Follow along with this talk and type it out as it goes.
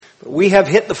We have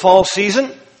hit the fall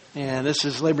season, and this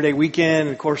is Labor Day weekend.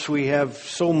 Of course, we have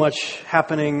so much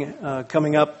happening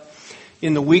coming up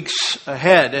in the weeks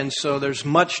ahead, and so there's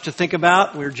much to think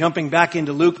about. We're jumping back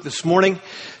into Luke this morning.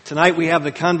 Tonight we have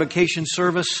the convocation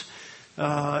service,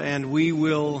 and we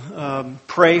will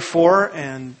pray for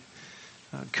and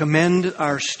commend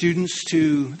our students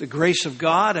to the grace of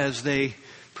God as they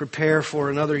prepare for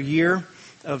another year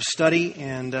of study,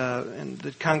 and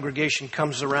the congregation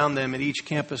comes around them at each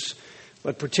campus,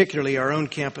 but particularly our own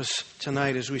campus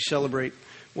tonight as we celebrate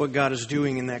what God is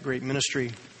doing in that great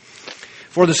ministry.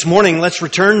 For this morning, let's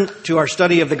return to our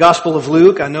study of the Gospel of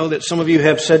Luke. I know that some of you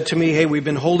have said to me, hey, we've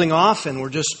been holding off and we're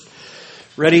just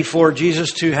ready for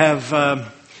Jesus to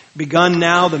have begun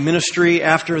now the ministry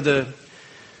after the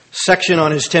section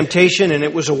on his temptation, and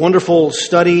it was a wonderful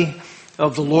study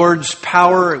of the Lord's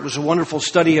power. It was a wonderful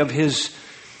study of his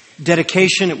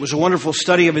dedication. It was a wonderful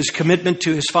study of his commitment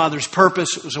to his Father's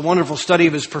purpose. It was a wonderful study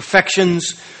of his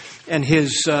perfections and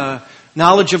his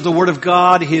knowledge of the Word of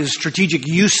God, his strategic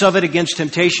use of it against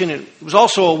temptation. It was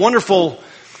also a wonderful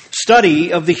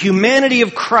study of the humanity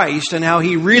of Christ and how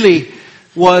he really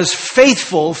was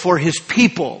faithful for his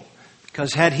people.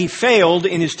 Because had he failed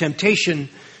in his temptation,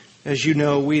 as you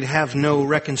know, we'd have no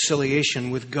reconciliation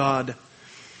with God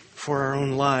for our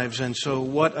own lives. And so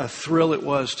what a thrill it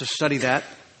was to study that.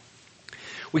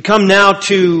 We come now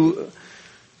to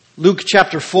Luke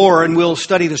chapter 4, and we'll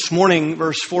study this morning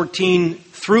verse 14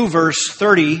 through verse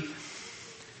 30.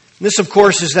 This, of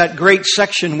course, is that great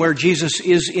section where Jesus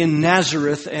is in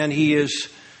Nazareth, and he is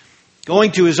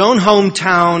going to his own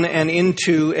hometown and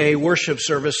into a worship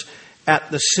service at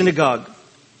the synagogue.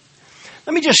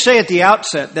 Let me just say at the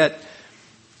outset that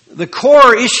the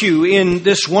core issue in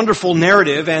this wonderful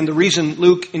narrative, and the reason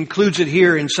Luke includes it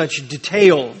here in such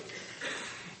detail,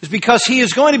 is because he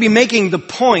is going to be making the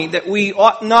point that we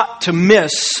ought not to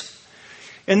miss,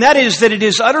 and that is that it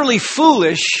is utterly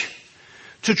foolish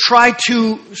to try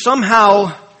to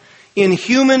somehow, in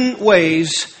human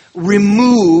ways,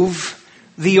 remove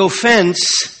the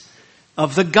offense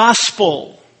of the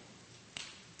gospel.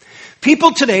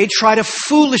 People today try to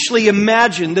foolishly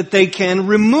imagine that they can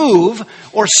remove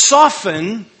or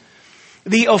soften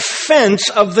the offense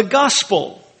of the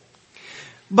gospel.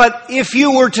 But if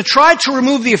you were to try to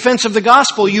remove the offense of the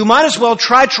gospel, you might as well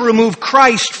try to remove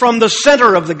Christ from the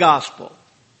center of the gospel.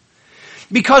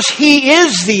 Because he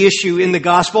is the issue in the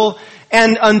gospel,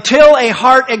 and until a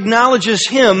heart acknowledges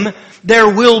him, there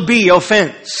will be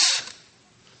offense.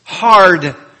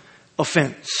 Hard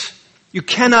offense. You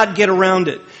cannot get around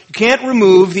it. You can't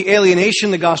remove the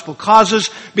alienation the gospel causes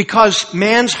because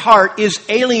man's heart is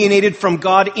alienated from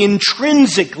God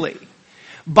intrinsically,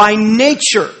 by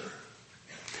nature.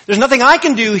 There's nothing I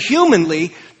can do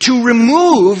humanly to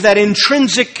remove that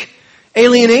intrinsic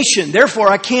alienation.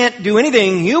 Therefore, I can't do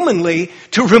anything humanly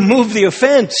to remove the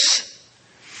offense.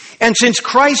 And since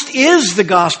Christ is the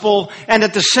gospel, and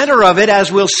at the center of it,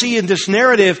 as we'll see in this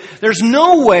narrative, there's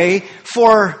no way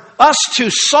for us to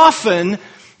soften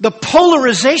the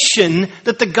polarization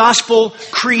that the gospel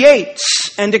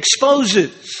creates and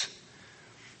exposes.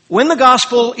 When the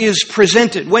gospel is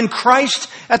presented, when Christ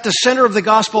at the center of the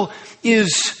gospel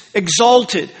is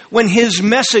exalted, when his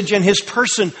message and his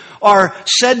person are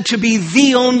said to be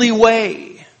the only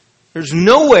way, there's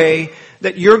no way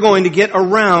that you're going to get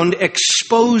around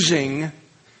exposing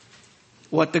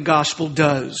what the gospel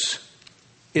does.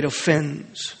 It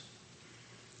offends.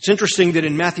 It's interesting that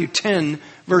in Matthew 10,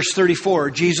 verse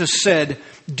 34, Jesus said,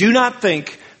 "Do not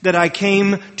think that I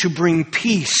came to bring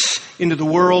peace into the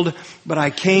world, but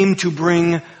I came to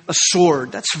bring a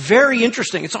sword." That's very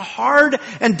interesting. It's a hard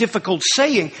and difficult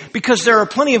saying because there are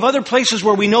plenty of other places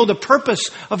where we know the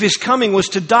purpose of his coming was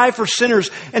to die for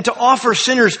sinners and to offer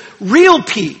sinners real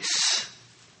peace,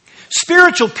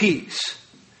 spiritual peace.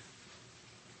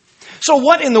 So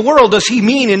what in the world does he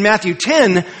mean in Matthew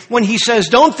 10 when he says,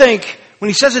 when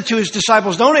he says it to his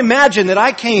disciples, don't imagine that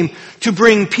I came to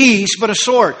bring peace but a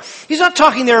sword? He's not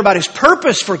talking there about his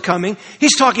purpose for coming.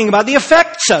 He's talking about the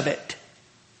effects of it.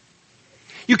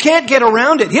 You can't get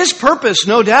around it. His purpose,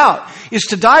 no doubt, is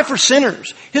to die for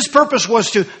sinners. His purpose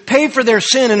was to pay for their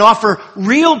sin and offer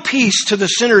real peace to the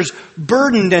sinner's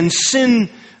burdened and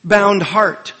sin-bound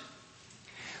heart.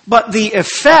 But the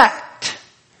effect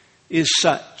is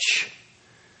such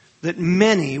that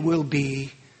many will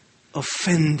be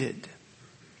offended.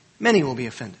 Many will be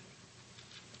offended.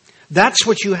 That's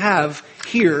what you have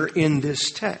here in this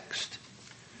text.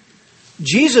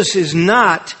 Jesus is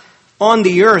not on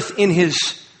the earth in his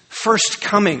first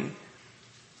coming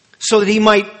so that he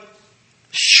might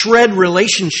shred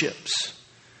relationships,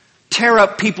 tear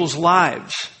up people's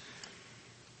lives.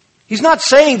 He's not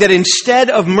saying that instead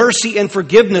of mercy and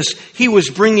forgiveness, he was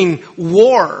bringing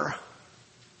war.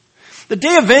 The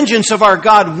day of vengeance of our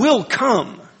God will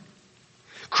come.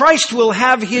 Christ will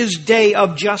have his day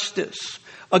of justice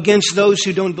against those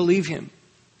who don't believe him.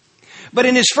 But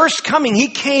in his first coming, he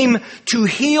came to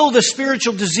heal the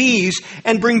spiritual disease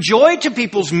and bring joy to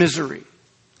people's misery.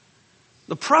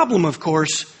 The problem, of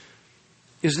course,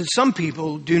 is that some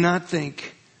people do not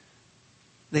think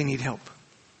they need help.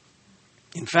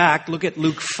 In fact, look at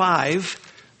Luke 5,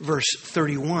 verse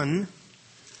 31.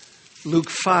 Luke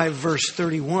 5, verse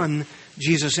 31,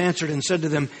 Jesus answered and said to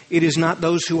them, "It is not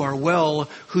those who are well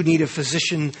who need a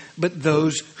physician, but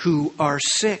those who are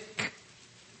sick."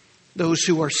 Those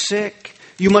who are sick.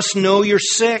 You must know you're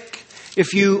sick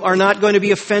if you are not going to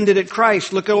be offended at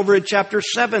Christ. Look over at chapter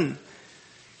 7.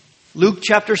 Luke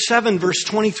chapter 7, verse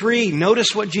 23.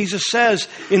 Notice what Jesus says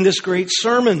in this great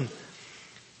sermon.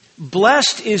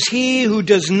 "Blessed is he who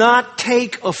does not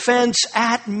take offense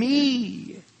at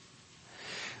me."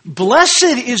 Blessed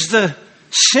is the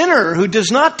sinner who does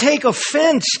not take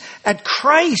offense at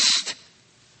Christ.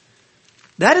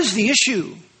 That is the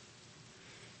issue.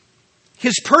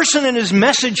 His person and his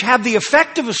message have the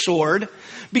effect of a sword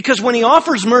because when he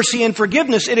offers mercy and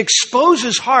forgiveness, it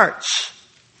exposes hearts.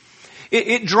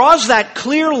 It draws that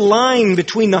clear line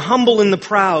between the humble and the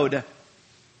proud.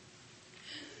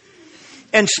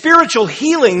 And spiritual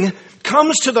healing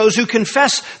comes to those who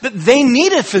confess that they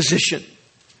need a physician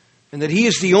and that he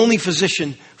is the only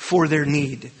physician for their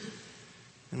need.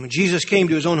 And when Jesus came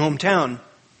to his own hometown,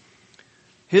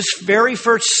 his very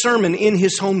first sermon in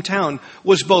his hometown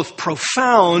was both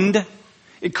profound,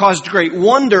 it caused great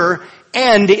wonder,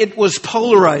 and it was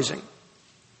polarizing.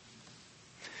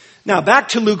 Now, back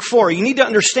to Luke 4. You need to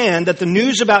understand that the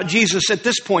news about Jesus at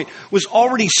this point was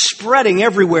already spreading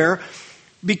everywhere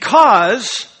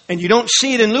because, and you don't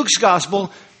see it in Luke's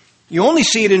gospel, you only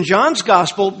see it in John's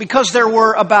gospel, because there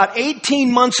were about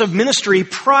 18 months of ministry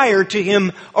prior to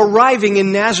him arriving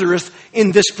in Nazareth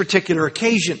in this particular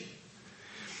occasion.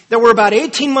 There were about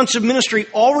 18 months of ministry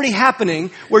already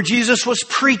happening where Jesus was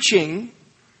preaching.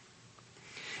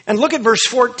 And look at verse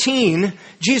 14.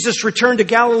 Jesus returned to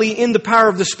Galilee in the power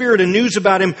of the Spirit, and news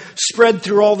about him spread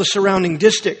through all the surrounding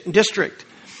district.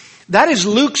 That is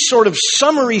Luke's sort of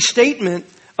summary statement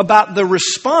about the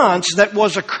response that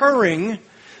was occurring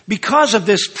because of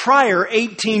this prior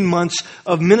 18 months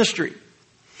of ministry.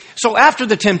 So after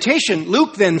the temptation,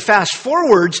 Luke then fast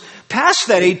forwards past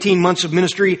that 18 months of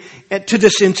ministry to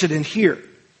this incident here.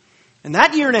 And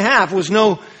that year and a half was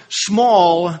no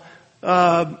small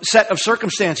set of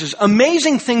circumstances.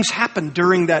 Amazing things happened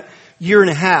during that year and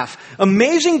a half.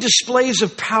 Amazing displays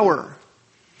of power.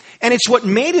 And it's what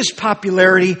made his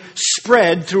popularity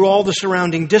spread through all the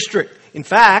surrounding district. In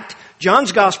fact,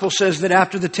 John's gospel says that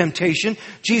after the temptation,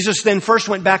 Jesus then first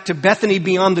went back to Bethany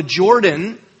beyond the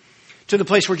Jordan, to the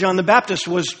place where John the Baptist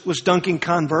was dunking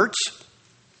converts.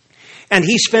 And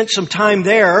he spent some time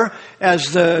there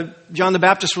as John the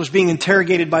Baptist was being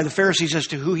interrogated by the Pharisees as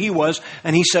to who he was.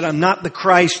 And he said, "I'm not the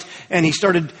Christ." And he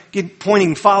started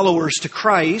pointing followers to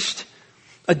Christ.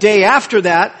 A day after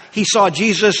that, he saw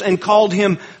Jesus and called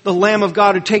him the Lamb of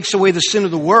God who takes away the sin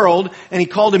of the world. And he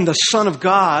called him the Son of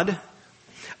God.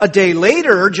 A day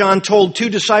later, John told 2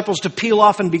 disciples to peel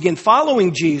off and begin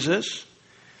following Jesus.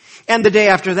 And the day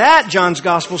after that, John's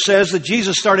gospel says that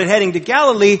Jesus started heading to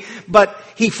Galilee, but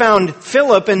he found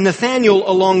Philip and Nathanael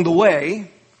along the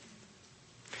way.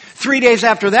 3 days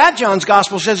after that, John's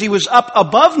gospel says he was up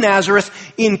above Nazareth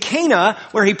in Cana,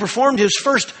 where he performed his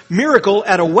first miracle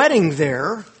at a wedding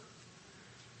there.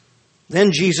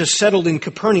 Then Jesus settled in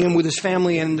Capernaum with his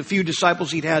family and the few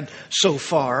disciples he'd had so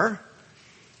far.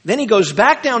 Then he goes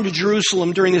back down to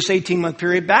Jerusalem during this 18-month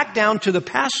period, back down to the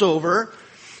Passover.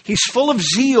 He's full of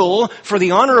zeal for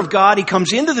the honor of God. He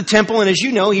comes into the temple, and as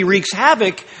you know, he wreaks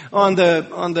havoc on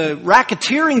the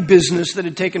racketeering business that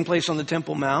had taken place on the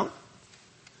Temple Mount.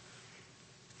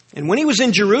 And when he was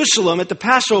in Jerusalem at the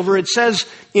Passover, it says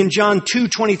in John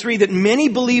 2:23 that many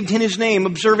believed in his name,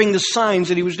 observing the signs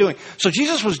that he was doing. So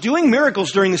Jesus was doing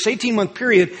miracles during this 18-month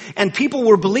period, and people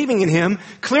were believing in him.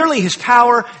 Clearly his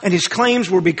power and his claims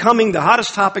were becoming the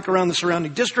hottest topic around the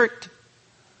surrounding district.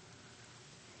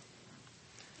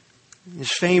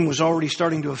 His fame was already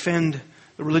starting to offend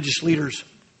the religious leaders.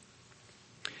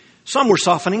 Some were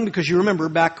softening because you remember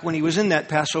back when he was in that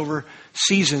Passover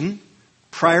season,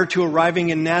 prior to arriving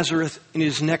in Nazareth in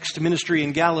his next ministry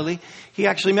in Galilee, he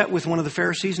actually met with one of the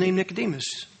Pharisees named Nicodemus,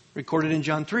 recorded in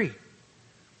John 3.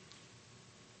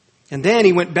 And then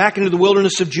he went back into the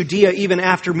wilderness of Judea even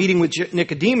after meeting with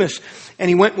Nicodemus, and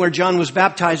he went where John was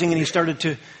baptizing, and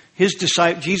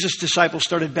Jesus' disciples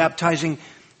started baptizing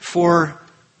for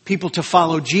people to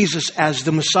follow Jesus as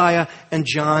the Messiah, and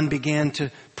John began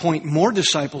to point more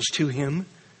disciples to him.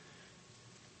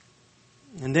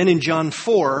 And then in John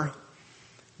 4,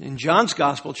 in John's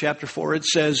Gospel, chapter 4, it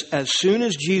says, as soon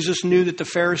as Jesus knew that the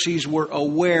Pharisees were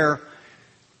aware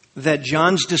that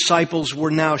John's disciples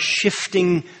were now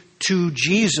shifting to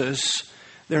Jesus,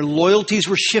 their loyalties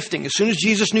were shifting. As soon as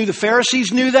Jesus knew the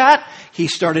Pharisees knew that, he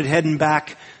started heading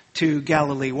back to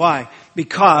Galilee. Why?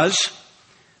 Because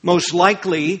most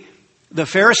likely the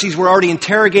Pharisees were already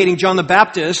interrogating John the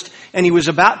Baptist, and he was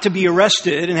about to be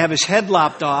arrested and have his head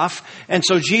lopped off. And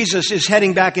so Jesus is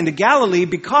heading back into Galilee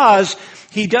because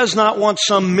he does not want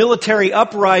some military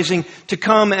uprising to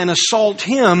come and assault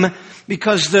him,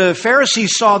 because the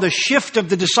Pharisees saw the shift of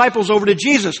the disciples over to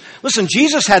Jesus. Listen,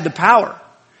 Jesus had the power.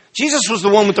 Jesus was the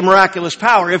one with the miraculous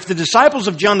power. If the disciples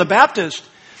of John the Baptist,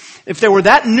 if there were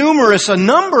that numerous a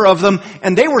number of them,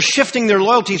 and they were shifting their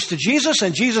loyalties to Jesus,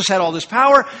 and Jesus had all this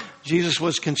power, Jesus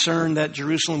was concerned that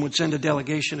Jerusalem would send a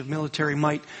delegation of military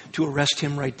might to arrest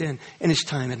him right then, and his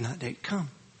time had not yet come.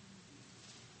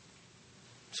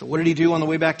 So what did he do on the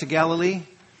way back to Galilee?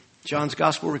 John's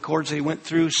Gospel records that he went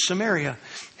through Samaria,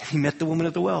 and he met the woman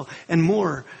at the well, and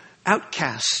more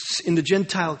outcasts in the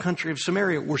Gentile country of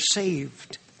Samaria were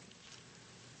saved.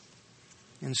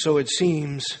 And so it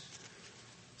seems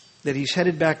that he's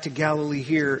headed back to Galilee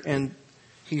here, and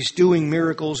he's doing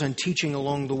miracles and teaching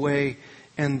along the way,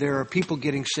 and there are people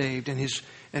getting saved,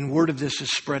 and word of this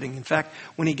is spreading. In fact,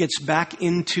 when he gets back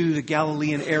into the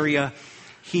Galilean area,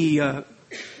 he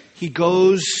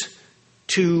goes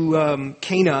to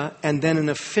Cana, and then an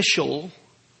official's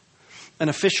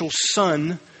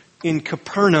son in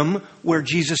Capernaum, where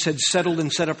Jesus had settled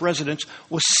and set up residence,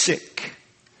 was sick.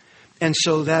 And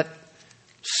so that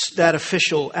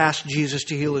official asked Jesus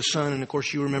to heal his son. And of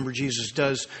course, you remember Jesus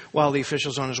does while the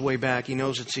official's on his way back. He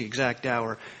knows it's the exact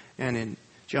hour. And in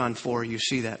John 4, you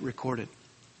see that recorded.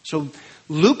 So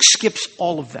Luke skips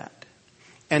all of that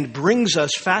and brings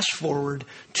us fast forward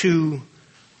to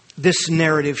this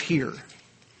narrative here.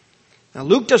 Now,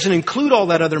 Luke doesn't include all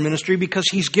that other ministry because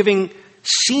he's giving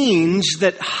scenes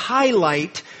that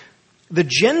highlight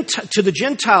to the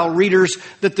Gentile readers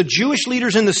that the Jewish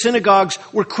leaders in the synagogues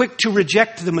were quick to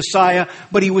reject the Messiah,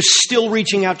 but he was still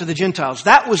reaching out to the Gentiles.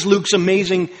 That was Luke's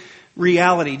amazing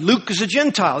reality. Luke is a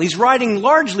Gentile. He's writing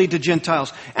largely to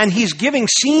Gentiles, and he's giving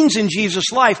scenes in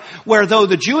Jesus' life where though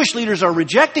the Jewish leaders are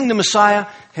rejecting the Messiah,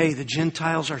 hey, the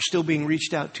Gentiles are still being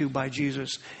reached out to by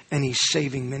Jesus, and he's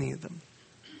saving many of them.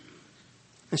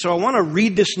 And so I want to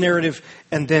read this narrative,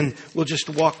 and then we'll just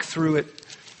walk through it,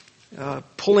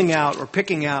 pulling out or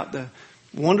picking out the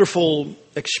wonderful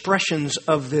expressions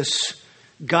of this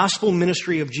gospel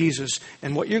ministry of Jesus.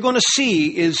 And what you're going to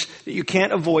see is that you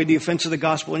can't avoid the offense of the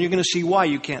gospel, and you're going to see why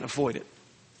you can't avoid it.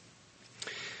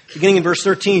 Beginning in verse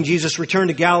 13, Jesus returned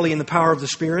to Galilee in the power of the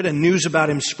Spirit, and news about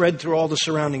him spread through all the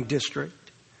surrounding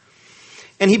district.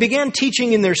 And he began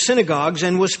teaching in their synagogues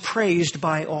and was praised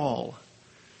by all.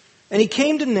 And he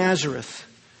came to Nazareth,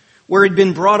 where he'd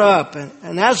been brought up,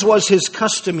 and as was his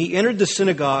custom, he entered the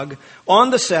synagogue on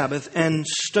the Sabbath and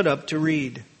stood up to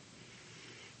read.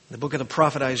 The book of the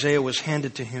prophet Isaiah was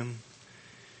handed to him,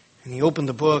 and he opened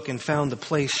the book and found the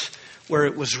place where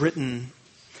it was written,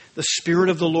 "The Spirit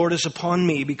of the Lord is upon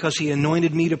me, because he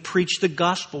anointed me to preach the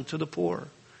gospel to the poor.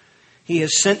 He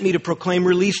has sent me to proclaim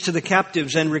release to the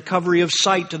captives and recovery of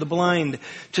sight to the blind,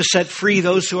 to set free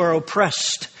those who are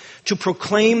oppressed, to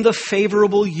proclaim the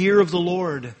favorable year of the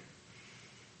Lord."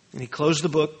 And he closed the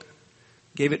book,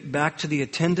 gave it back to the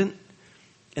attendant,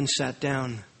 and sat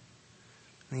down.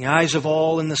 And the eyes of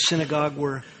all in the synagogue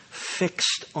were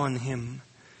fixed on him.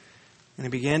 And he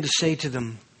began to say to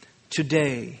them,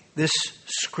 "Today, this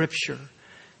scripture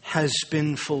has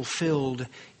been fulfilled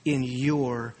in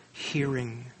your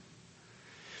hearing."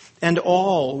 And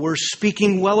all were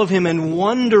speaking well of him and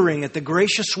wondering at the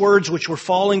gracious words which were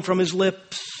falling from his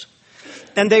lips.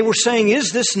 And they were saying,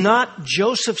 "Is this not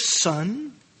Joseph's son?"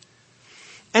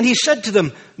 And he said to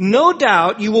them, "No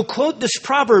doubt you will quote this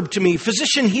proverb to me,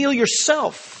 'Physician, heal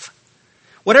yourself.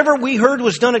 Whatever we heard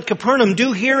was done at Capernaum,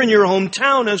 do here in your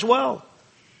hometown as well."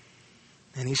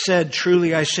 And he said,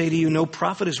 "Truly I say to you, no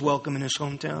prophet is welcome in his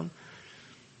hometown.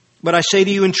 But I say to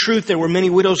you in truth, there were many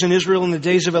widows in Israel in the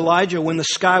days of Elijah, when the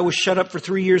sky was shut up for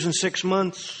 3 years and 6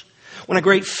 months, when a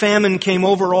great famine came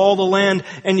over all the land,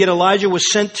 and yet Elijah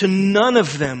was sent to none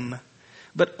of them,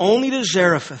 but only to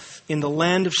Zarephath in the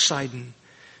land of Sidon,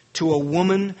 to a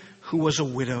woman who was a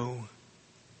widow.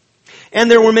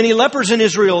 And there were many lepers in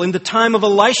Israel in the time of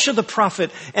Elisha the prophet,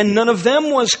 and none of them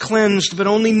was cleansed, but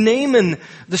only Naaman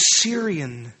the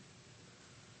Syrian."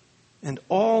 And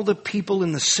all the people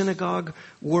in the synagogue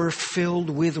were filled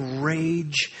with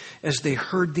rage as they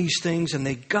heard these things, and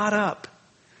they got up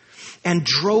and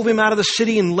drove him out of the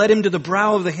city and led him to the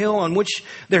brow of the hill on which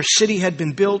their city had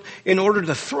been built in order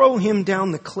to throw him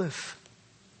down the cliff.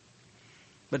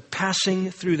 But passing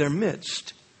through their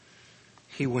midst,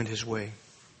 he went his way.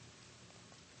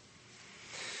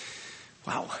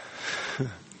 Wow.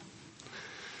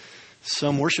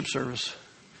 Some worship service.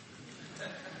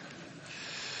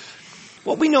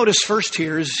 What we notice first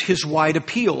here is his wide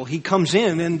appeal. He comes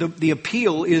in and the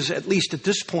appeal is, at least at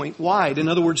this point, wide. In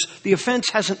other words, the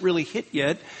offense hasn't really hit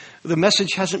yet. The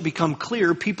message hasn't become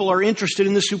clear. People are interested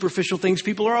in the superficial things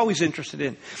people are always interested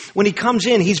in. When he comes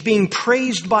in, he's being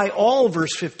praised by all,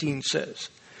 verse 15 says.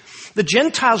 The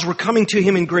Gentiles were coming to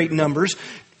him in great numbers,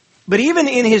 but even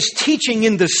in his teaching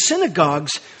in the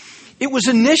synagogues, it was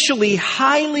initially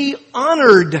highly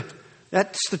honored.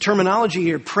 That's the terminology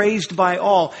here, praised by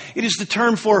all. It is the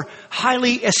term for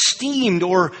highly esteemed,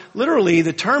 or literally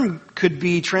the term could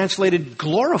be translated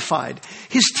glorified.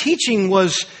 His teaching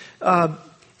was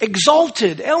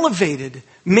exalted, elevated,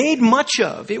 made much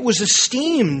of. It was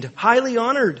esteemed, highly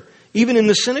honored, even in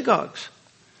the synagogues.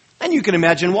 And you can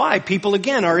imagine why. People,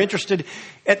 again, are interested,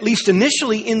 at least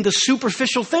initially, in the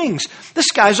superficial things.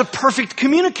 This guy's a perfect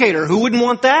communicator. Who wouldn't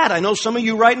want that? I know some of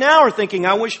you right now are thinking,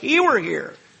 I wish he were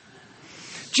here.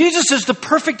 Jesus is the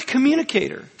perfect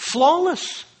communicator,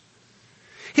 flawless.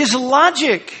 His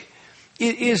logic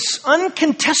is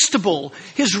uncontestable.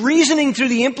 His reasoning through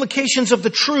the implications of the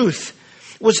truth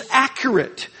was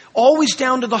accurate, always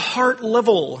down to the heart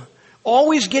level,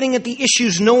 always getting at the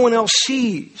issues no one else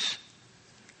sees.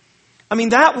 I mean,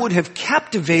 that would have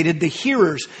captivated the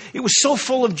hearers. It was so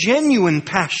full of genuine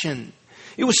passion.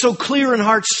 It was so clear and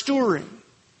heart-stirring.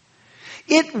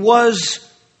 It was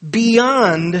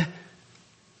beyond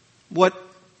what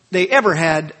they ever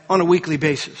had on a weekly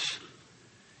basis.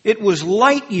 It was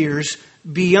light years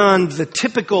beyond the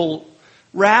typical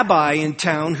rabbi in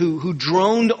town who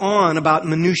droned on about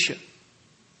minutia.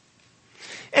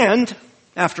 And,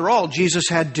 after all, Jesus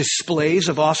had displays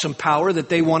of awesome power that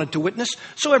they wanted to witness,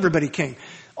 so everybody came.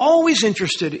 Always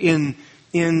interested in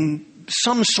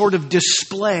some sort of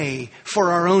display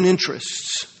for our own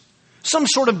interests. Some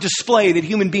sort of display that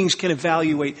human beings can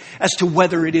evaluate as to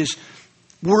whether it is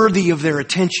worthy of their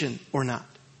attention or not.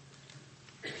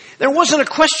 There wasn't a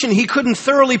question he couldn't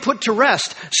thoroughly put to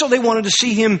rest, so they wanted to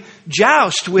see him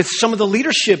joust with some of the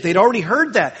leadership. They'd already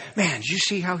heard that. Man, did you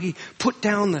see how he put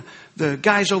down the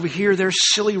guys over here, their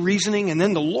silly reasoning, and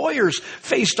then the lawyers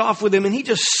faced off with him, and he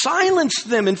just silenced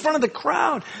them in front of the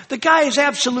crowd. The guy is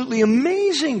absolutely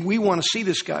amazing. We want to see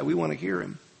this guy. We want to hear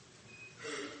him.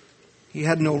 He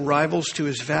had no rivals to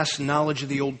his vast knowledge of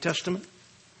the Old Testament.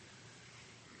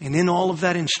 And in all of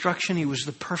that instruction, he was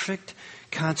the perfect,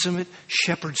 consummate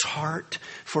shepherd's heart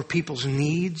for people's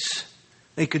needs.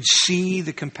 They could see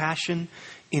the compassion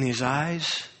in his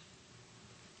eyes.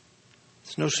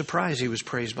 It's no surprise he was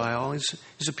praised by all. His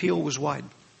appeal was wide.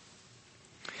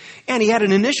 And he had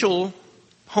an initial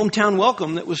hometown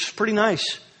welcome that was pretty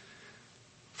nice.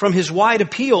 From his wide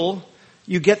appeal,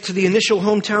 you get to the initial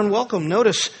hometown welcome.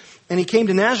 Notice, and he came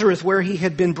to Nazareth where he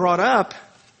had been brought up.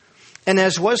 And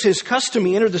as was his custom,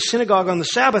 he entered the synagogue on the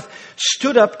Sabbath,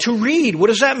 stood up to read. What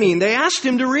does that mean? They asked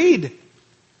him to read.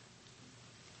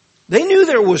 They knew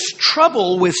there was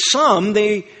trouble with some.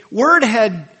 Word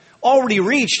had already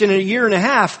reached in a year and a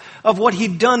half of what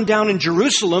he'd done down in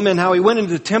Jerusalem and how he went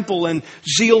into the temple and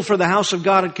zeal for the house of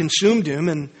God had consumed him.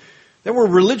 And there were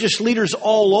religious leaders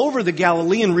all over the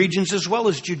Galilean regions as well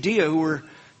as Judea who were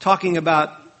talking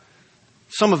about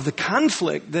some of the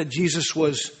conflict that Jesus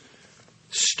was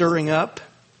stirring up.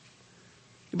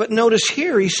 But notice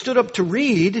here, he stood up to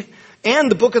read, and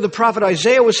the book of the prophet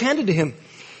Isaiah was handed to him.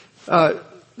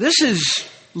 This is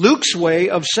Luke's way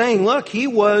of saying, look, he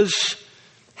was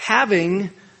having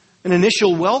an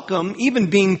initial welcome, even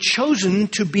being chosen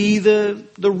to be the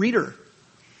reader.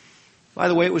 By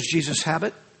the way, it was Jesus'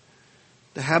 habit,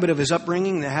 the habit of his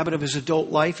upbringing, the habit of his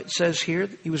adult life. It says here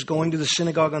that he was going to the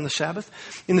synagogue on the Sabbath.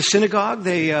 In the synagogue,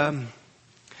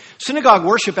 synagogue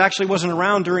worship actually wasn't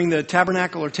around during the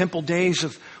tabernacle or temple days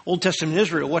of Old Testament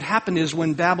Israel. What happened is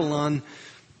when Babylon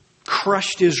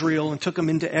crushed Israel and took them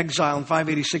into exile in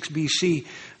 586 BC,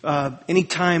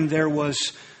 anytime there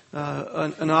was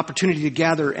an opportunity to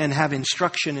gather and have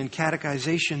instruction and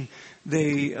catechization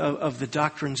of the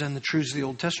doctrines and the truths of the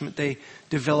Old Testament, they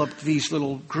developed these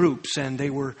little groups and they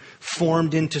were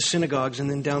formed into synagogues, and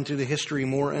then down through the history,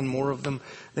 more and more of them,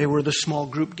 they were the small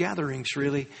group gatherings,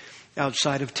 really,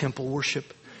 outside of temple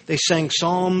worship. They sang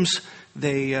psalms.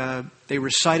 They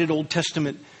recited Old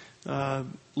Testament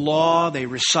law. They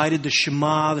recited the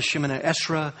Shemana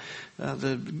Esra.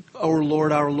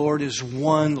 Our Lord is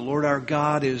one. The Lord our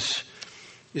God is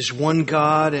one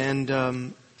God,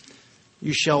 and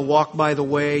you shall walk by the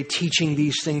way, teaching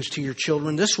these things to your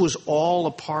children. This was all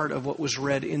a part of what was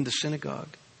read in the synagogue.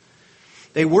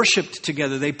 They worshiped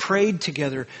together. They prayed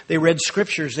together. They read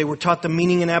scriptures. They were taught the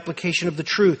meaning and application of the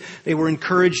truth. They were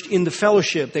encouraged in the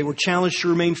fellowship. They were challenged to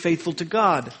remain faithful to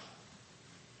God.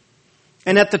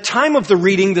 And at the time of the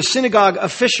reading, the synagogue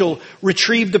official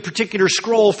retrieved the particular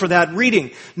scroll for that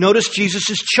reading. Notice Jesus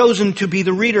is chosen to be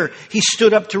the reader. He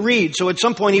stood up to read. So at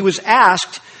some point he was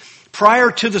asked,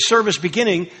 prior to the service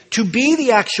beginning, to be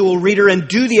the actual reader and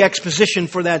do the exposition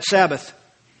for that Sabbath.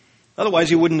 Otherwise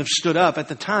he wouldn't have stood up at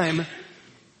the time,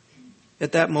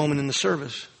 at that moment in the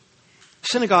service.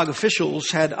 Synagogue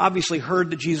officials had obviously heard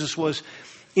that Jesus was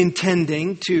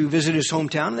intending to visit his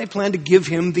hometown, and they planned to give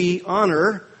him the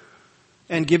honor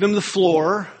and give him the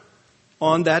floor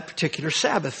on that particular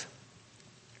Sabbath.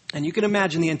 And you can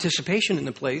imagine the anticipation in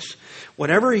the place.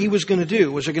 Whatever he was going to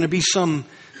do, was there going to be some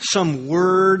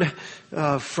word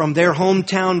from their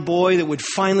hometown boy that would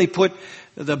finally put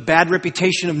the bad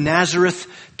reputation of Nazareth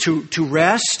to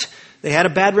rest? They had a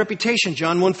bad reputation.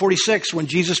 John 1:46, when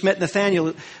Jesus met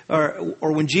Nathanael,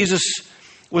 or when Jesus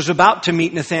was about to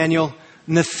meet Nathanael,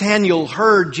 Nathanael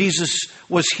heard Jesus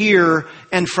was here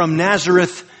and from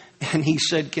Nazareth, and he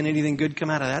said, "Can anything good come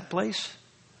out of that place?"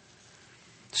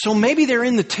 So maybe they're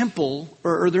in the temple,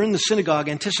 or they're in the synagogue,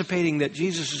 anticipating that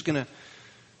Jesus is going to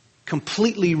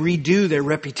completely redo their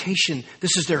reputation.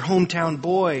 This is their hometown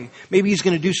boy. Maybe he's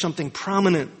going to do something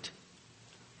prominent.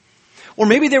 Or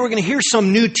maybe they were going to hear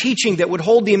some new teaching that would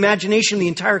hold the imagination of the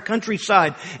entire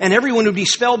countryside, and everyone would be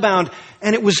spellbound,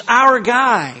 and it was our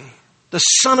guy, the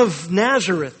son of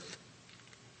Nazareth.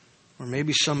 Or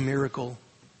maybe some miracle.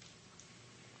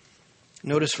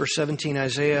 Notice verse 17,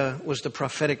 Isaiah was the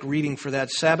prophetic reading for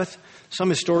that Sabbath. Some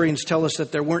historians tell us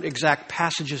that there weren't exact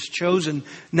passages chosen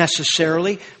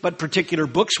necessarily, but particular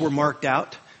books were marked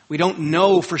out. We don't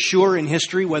know for sure in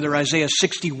history whether Isaiah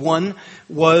 61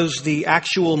 was the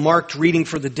actual marked reading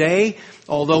for the day,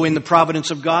 although in the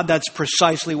providence of God, that's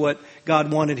precisely what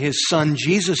God wanted his son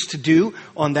Jesus to do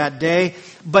on that day.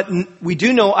 But we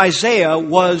do know Isaiah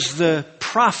was the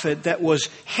prophet that was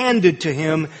handed to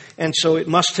him, and so it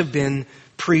must have been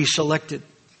pre-selected.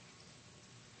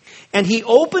 And he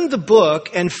opened the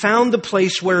book and found the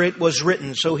place where it was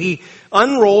written. So he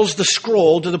unrolls the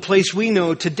scroll to the place we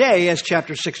know today as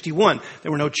chapter 61.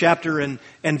 There were no chapter and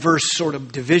verse sort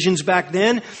of divisions back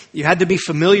then. You had to be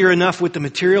familiar enough with the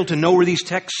material to know where these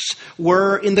texts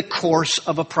were in the course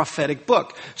of a prophetic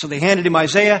book. So they handed him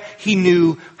Isaiah. He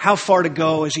knew how far to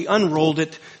go as he unrolled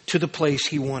it to the place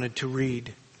he wanted to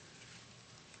read.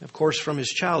 Of course, from his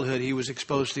childhood, he was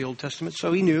exposed to the Old Testament,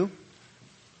 so he knew.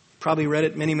 Probably read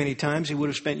it many, many times. He would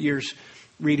have spent years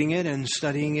reading it and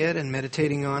studying it and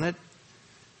meditating on it.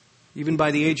 Even by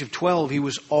the age of 12, he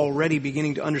was already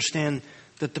beginning to understand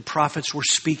that the prophets were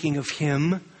speaking of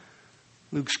him,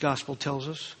 Luke's gospel tells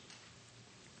us.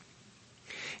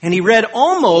 And he read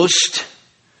almost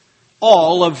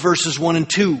all of verses 1 and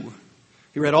 2.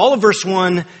 He read all of verse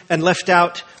 1 and left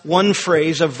out one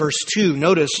phrase of verse 2.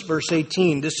 Notice verse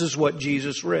 18. This is what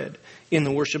Jesus read in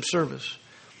the worship service.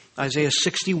 Isaiah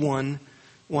 61,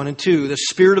 1 and 2. The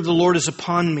Spirit of the Lord is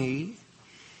upon me,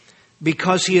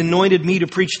 because He anointed me to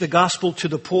preach the gospel to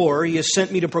the poor. He has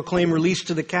sent me to proclaim release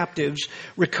to the captives,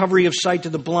 recovery of sight to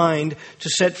the blind, to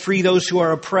set free those who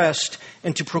are oppressed,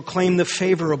 and to proclaim the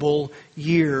favorable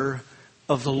year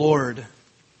of the Lord.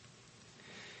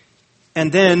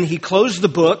 And then he closed the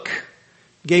book,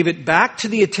 gave it back to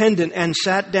the attendant, and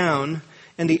sat down,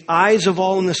 and the eyes of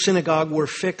all in the synagogue were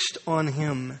fixed on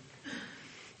him.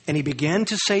 And he began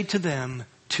to say to them,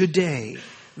 "Today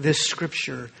this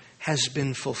scripture has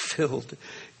been fulfilled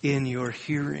in your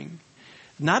hearing."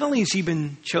 Not only has he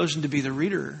been chosen to be the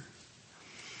reader,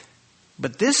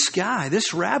 but this guy,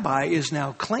 this rabbi, is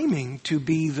now claiming to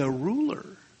be the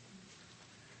ruler.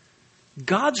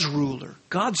 God's ruler,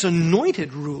 God's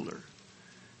anointed ruler,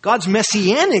 God's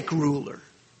messianic ruler.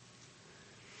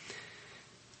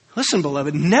 Listen,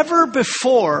 beloved, never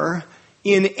before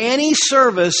in any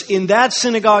service in that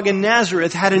synagogue in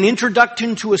Nazareth had an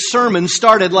introduction to a sermon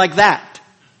started like that.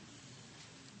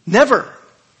 Never.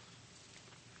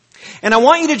 And I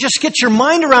want you to just get your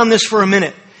mind around this for a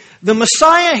minute. The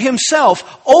Messiah himself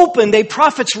opened a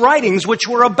prophet's writings which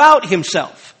were about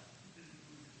himself.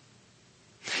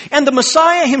 And the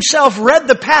Messiah himself read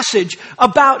the passage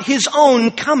about his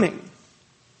own coming.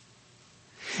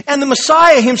 And the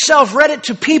Messiah himself read it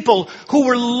to people who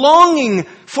were longing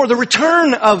for the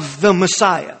return of the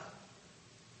Messiah.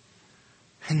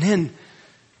 And then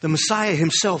the Messiah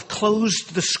himself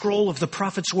closed the scroll of the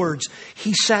prophet's words.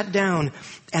 He sat down,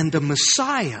 and the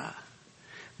Messiah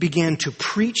began to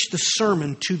preach the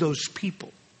sermon to those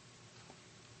people.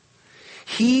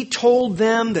 He told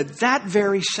them that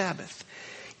very Sabbath,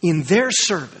 in their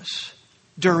service,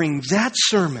 during that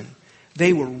sermon,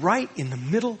 they were right in the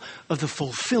middle of the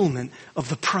fulfillment of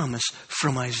the promise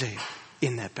from Isaiah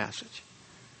in that passage.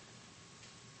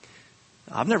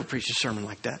 I've never preached a sermon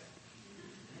like that.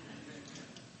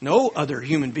 No other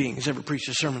human being has ever preached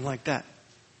a sermon like that.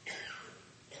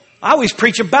 I always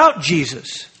preach about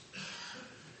Jesus.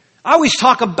 I always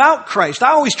talk about Christ.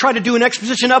 I always try to do an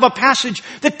exposition of a passage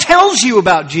that tells you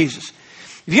about Jesus.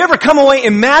 If you ever come away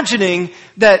imagining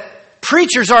that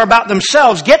preachers are about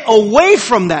themselves, get away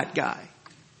from that guy.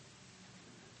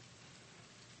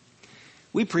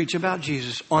 We preach about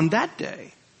Jesus. On that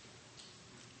day,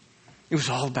 it was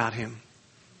all about Him.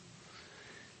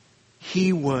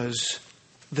 He was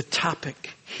the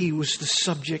topic, He was the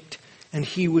subject, and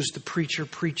He was the preacher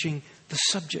preaching the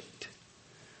subject.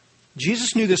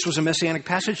 Jesus knew this was a messianic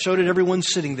passage, so did everyone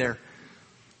sitting there.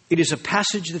 It is a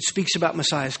passage that speaks about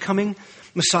Messiah's coming.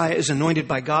 Messiah is anointed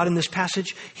by God in this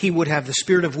passage. He would have the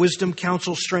spirit of wisdom,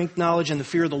 counsel, strength, knowledge, and the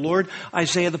fear of the Lord.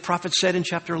 Isaiah the prophet said in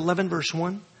chapter 11, verse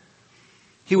 1.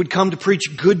 He would come to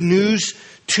preach good news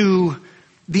to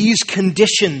these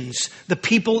conditions, the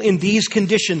people in these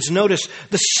conditions. Notice,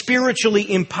 the spiritually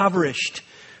impoverished.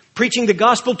 Preaching the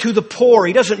gospel to the poor.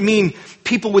 He doesn't mean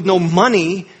people with no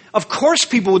money. Of course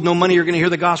people with no money are going to hear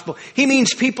the gospel. He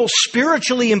means people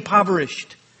spiritually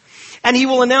impoverished. And He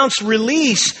will announce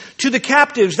release to the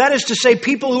captives. That is to say,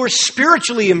 people who are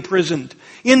spiritually imprisoned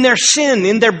in their sin,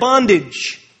 in their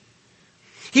bondage.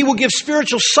 He will give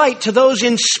spiritual sight to those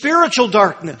in spiritual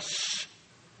darkness.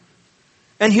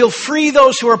 And He'll free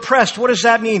those who are oppressed. What does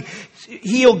that mean?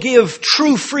 He'll give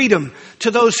true freedom to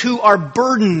those who are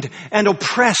burdened and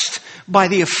oppressed by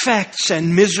the effects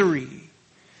and misery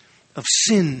of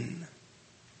sin.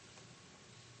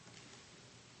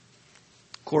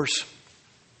 Of course,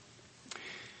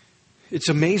 it's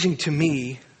amazing to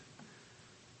me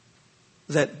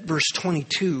that verse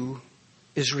 22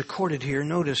 is recorded here.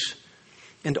 Notice,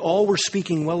 and all were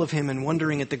speaking well of Him and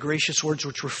wondering at the gracious words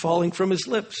which were falling from His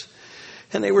lips.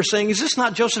 And they were saying, is this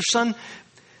not Joseph's son?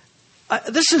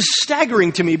 This is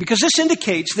staggering to me because this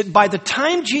indicates that by the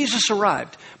time Jesus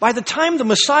arrived, by the time the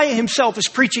Messiah himself is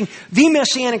preaching the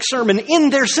messianic sermon in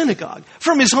their synagogue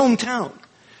from his hometown.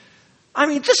 I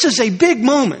mean, this is a big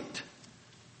moment.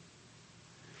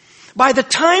 By the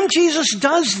time Jesus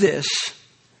does this,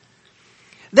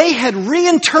 they had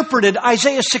reinterpreted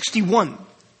Isaiah 61.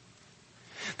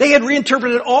 They had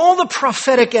reinterpreted all the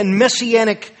prophetic and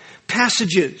messianic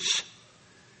passages.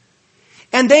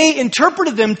 And they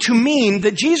interpreted them to mean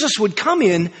that Jesus would come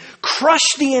in,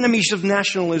 crush the enemies of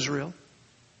national Israel.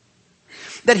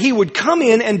 That He would come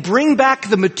in and bring back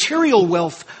the material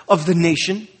wealth of the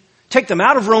nation. Take them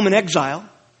out of Roman exile,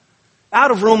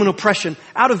 out of Roman oppression,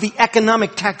 out of the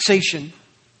economic taxation.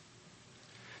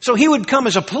 So He would come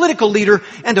as a political leader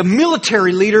and a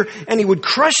military leader, and He would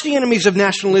crush the enemies of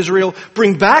national Israel,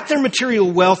 bring back their material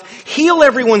wealth, heal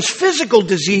everyone's physical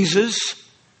diseases.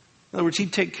 In other words,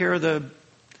 He'd take care of the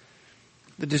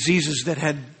diseases that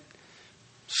had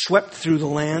swept through the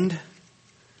land.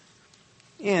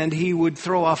 And He would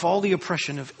throw off all the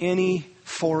oppression of any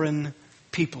foreign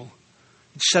people.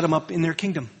 He'd set them up in their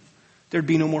kingdom. There'd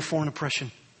be no more foreign oppression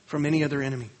from any other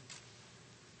enemy.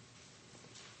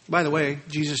 By the way,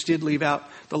 Jesus did leave out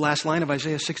the last line of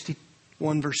Isaiah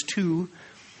 61 verse 2.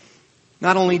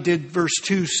 Not only did verse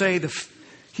 2 say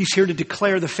He's here to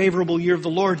declare the favorable year of the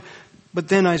Lord, but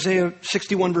then Isaiah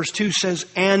 61 verse 2 says,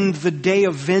 and the day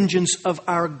of vengeance of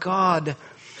our God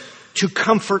to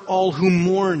comfort all who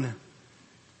mourn.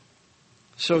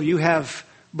 So you have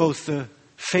both the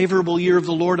favorable year of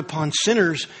the Lord upon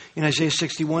sinners in Isaiah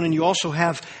 61, and you also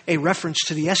have a reference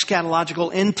to the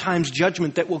eschatological end times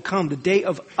judgment that will come, the day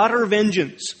of utter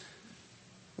vengeance.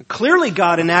 Clearly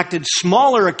God enacted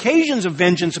smaller occasions of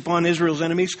vengeance upon Israel's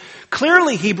enemies.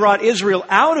 Clearly He brought Israel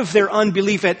out of their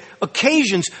unbelief at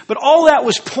occasions, but all that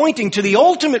was pointing to the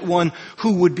ultimate one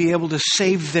who would be able to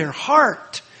save their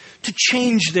heart, to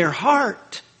change their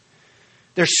heart,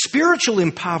 their spiritual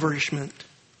impoverishment.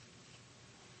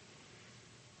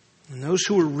 And those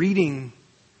who were reading,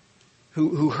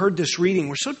 who heard this reading,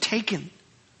 were so taken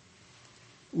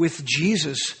with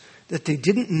Jesus that they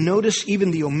didn't notice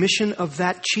even the omission of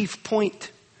that chief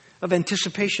point of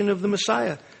anticipation of the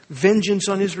Messiah, vengeance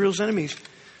on Israel's enemies.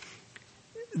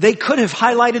 They could have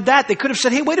highlighted that. They could have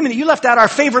said, hey, wait a minute, you left out our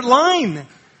favorite line,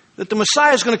 that the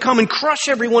Messiah is going to come and crush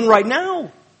everyone right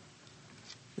now.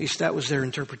 least that was their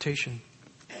interpretation.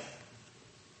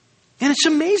 And it's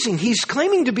amazing. He's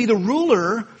claiming to be the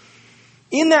ruler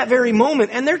in that very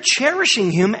moment, and they're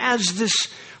cherishing him as this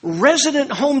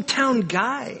resident hometown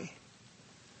guy.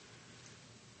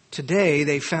 Today,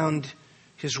 they found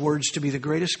his words to be the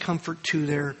greatest comfort to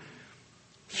their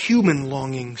human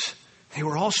longings. They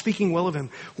were all speaking well of him,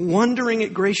 wondering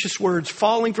at gracious words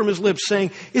falling from his lips,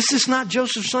 saying, "Is this not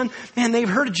Joseph's son?" Man, they've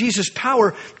heard of Jesus'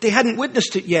 power. They hadn't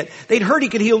witnessed it yet. They'd heard he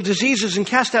could heal diseases and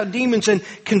cast out demons and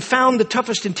confound the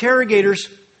toughest interrogators.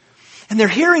 And they're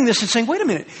hearing this and saying, wait a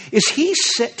minute, is he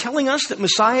telling us that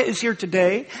Messiah is here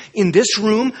today in this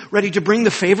room, ready to bring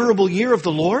the favorable year of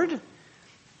the Lord?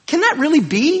 Can that really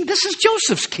be? This is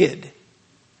Joseph's kid.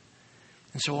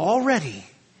 And so already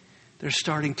they're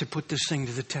starting to put this thing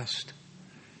to the test.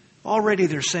 Already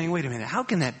they're saying, wait a minute, how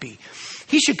can that be?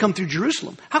 He should come through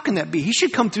Jerusalem. How can that be? He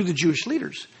should come through the Jewish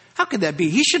leaders. How could that be?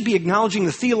 He should be acknowledging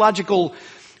the theological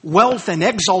wealth and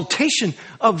exaltation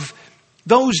of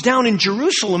those down in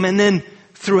Jerusalem and then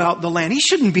throughout the land. He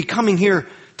shouldn't be coming here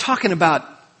talking about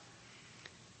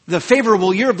the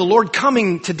favorable year of the Lord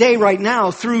coming today, right now,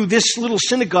 through this little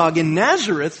synagogue in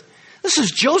Nazareth. This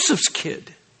is Joseph's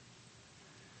kid.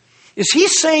 Is he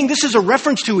saying this is a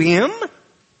reference to him?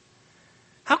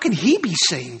 How can he be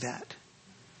saying that?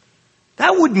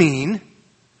 That would mean,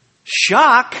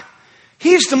 shock,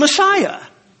 he's the Messiah.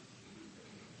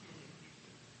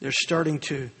 They're starting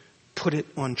to put it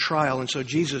on trial. And so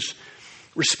Jesus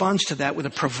responds to that with a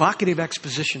provocative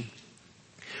exposition.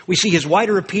 We see his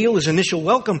wider appeal, his initial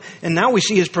welcome, and now we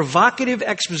see his provocative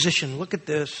exposition. Look at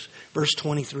this, verse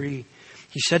 23.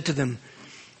 He said to them,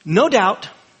 "No doubt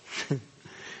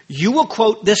you will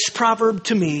quote this proverb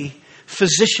to me,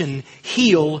 'Physician,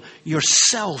 heal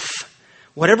yourself.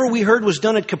 Whatever we heard was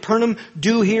done at Capernaum,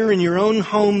 do here in your own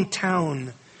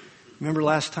hometown.'" Remember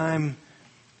last time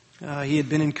he had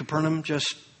been in Capernaum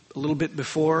just a little bit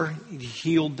before. He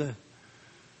healed the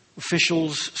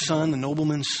official's son, the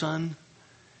nobleman's son.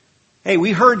 Hey,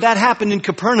 we heard that happened in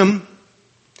Capernaum.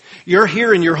 You're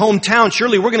here in your hometown.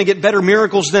 Surely we're going to get better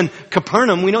miracles than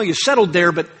Capernaum. We know you settled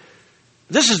there, but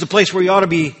this is the place where you ought to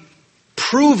be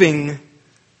proving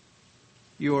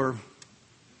your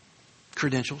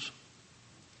credentials.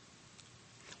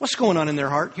 What's going on in their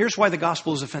heart? Here's why the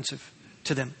gospel is offensive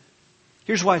to them.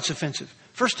 Here's why it's offensive.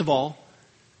 First of all,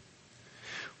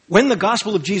 when the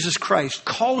gospel of Jesus Christ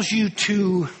calls you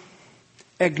to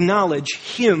acknowledge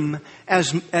him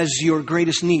as your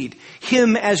greatest need,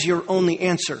 him as your only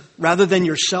answer, rather than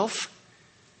yourself,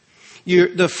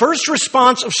 the first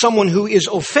response of someone who is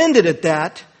offended at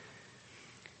that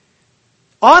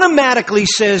automatically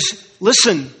says,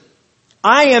 listen,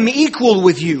 I am equal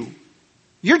with you.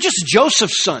 You're just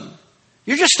Joseph's son.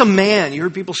 You're just a man. You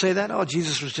heard people say that? Oh,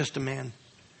 Jesus was just a man.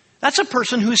 That's a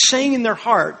person who is saying in their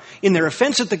heart, in their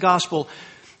offense at the gospel,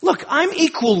 look, I'm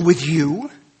equal with you.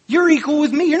 You're equal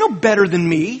with me. You're no better than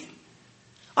me.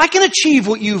 I can achieve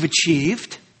what you've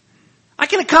achieved. I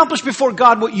can accomplish before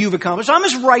God what you've accomplished. I'm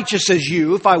as righteous as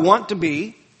you if I want to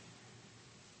be.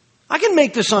 I can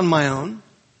make this on my own.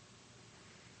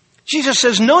 Jesus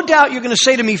says, no doubt you're going to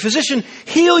say to me, physician,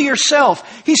 heal yourself.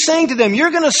 He's saying to them, you're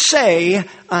going to say,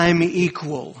 I'm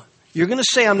equal. You're going to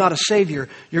say I'm not a savior.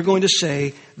 You're going to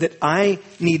say that I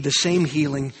need the same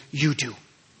healing you do.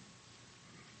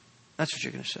 That's what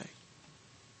you're going to say.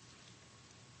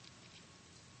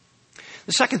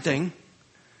 The second thing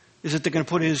is that they're going to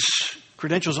put his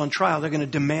credentials on trial. They're going to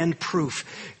demand proof.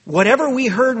 Whatever we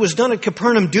heard was done at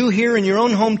Capernaum, do here in your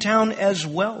own hometown as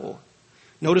well.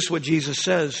 Notice what Jesus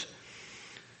says.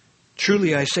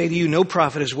 Truly, I say to you, no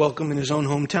prophet is welcome in his own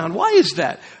hometown. Why is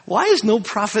that? Why is no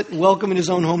prophet welcome in his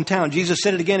own hometown? Jesus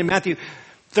said it again in Matthew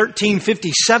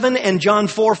 13:57 and John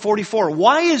 4:44.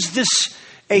 Why is this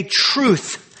a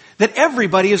truth that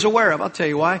everybody is aware of? I'll tell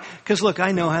you why. Because look,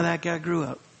 I know how that guy grew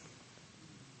up.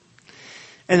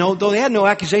 And although they had no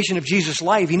accusation of Jesus'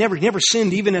 life, he never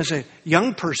sinned even as a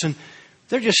young person,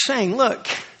 they're just saying, look,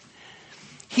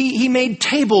 he made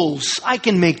tables. I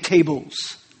can make tables.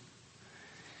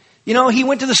 You know, he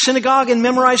went to the synagogue and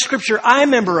memorized Scripture. I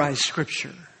memorized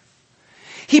Scripture.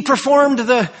 He performed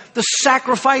the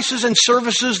sacrifices and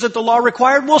services that the law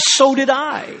required. Well, so did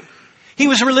I. He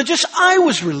was religious. I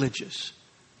was religious.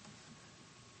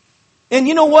 And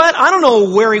you know what? I don't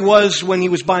know where he was when he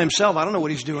was by himself. I don't know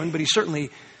what he's doing, but he certainly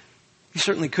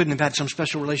couldn't have had some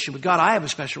special relationship with God. I have a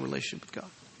special relationship with God.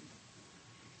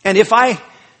 And if I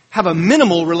have a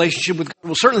minimal relationship with God,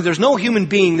 well, certainly there's no human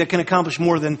being that can accomplish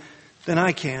more than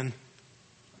I can.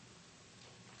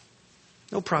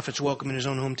 No prophet's welcome in his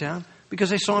own hometown because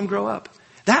they saw him grow up.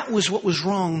 That was what was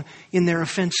wrong in their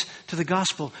offense to the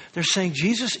gospel. They're saying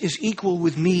Jesus is equal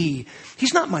with me.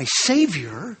 He's not my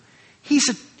Savior.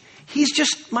 He's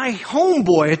just my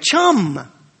homeboy, a chum,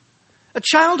 a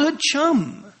childhood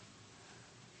chum.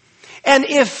 And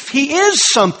if he is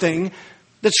something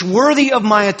that's worthy of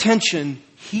my attention,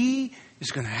 he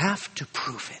is going to have to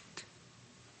prove it.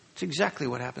 It's exactly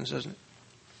what happens, doesn't it?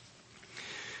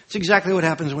 It's exactly what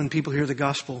happens when people hear the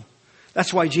gospel.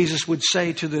 That's why Jesus would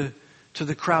say to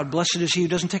the crowd, "Blessed is he who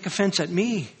doesn't take offense at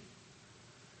me.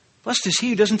 Blessed is he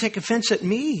who doesn't take offense at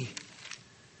me."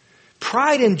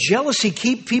 Pride and jealousy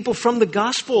keep people from the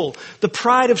gospel. The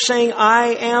pride of saying,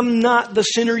 "I am not the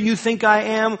sinner you think I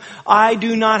am. I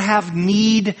do not have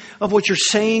need of what you're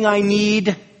saying I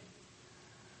need."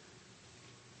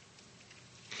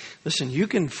 Listen, you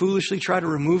can foolishly try to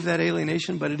remove that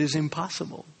alienation, but it is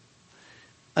impossible.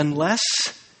 Unless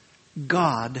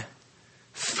God,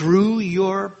 through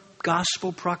your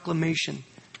gospel proclamation,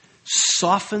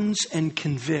 softens and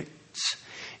convicts,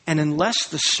 and unless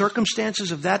the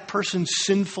circumstances of that person's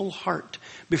sinful heart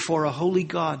before a holy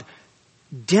God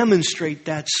demonstrate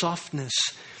that softness,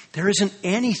 there isn't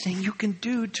anything you can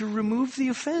do to remove the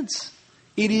offense.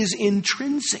 It is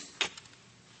intrinsic.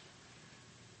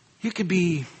 You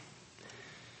could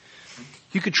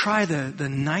try the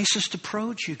nicest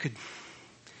approach. You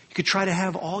could try to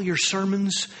have all your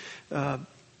sermons,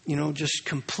 just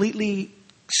completely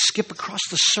skip across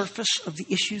the surface of the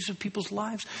issues of people's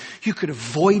lives. You could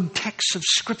avoid texts of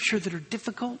Scripture that are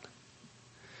difficult.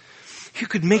 You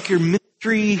could make your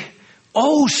ministry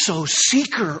so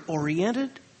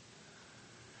seeker-oriented.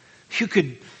 You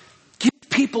could give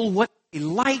people what they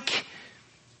like,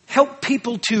 help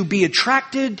people to be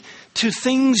attracted to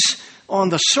things on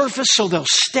the surface so they'll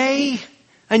stay.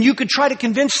 And you could try to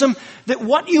convince them that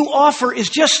what you offer is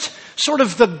just sort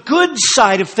of the good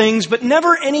side of things, but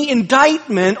never any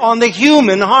indictment on the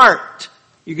human heart.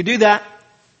 You could do that.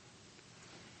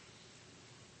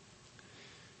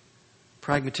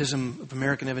 Pragmatism of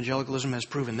American evangelicalism has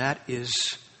proven that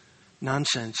is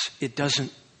nonsense. It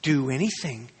doesn't do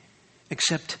anything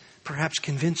except perhaps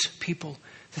convince people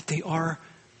that they are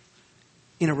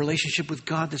in a relationship with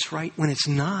God that's right when it's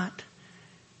not.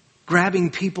 Grabbing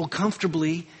people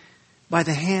comfortably by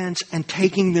the hands and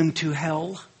taking them to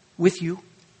hell with you.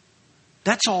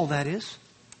 That's all that is.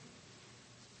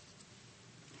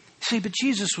 See, but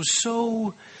Jesus was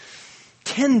so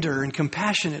tender and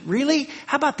compassionate. Really?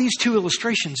 How about these two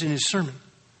illustrations in his sermon?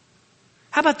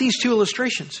 How about these two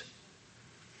illustrations?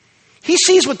 He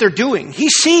sees what they're doing. He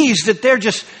sees that they're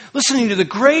just listening to the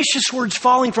gracious words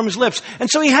falling from his lips. And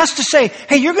so he has to say,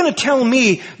 "Hey, you're going to tell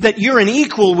me that you're an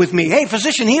equal with me. Hey,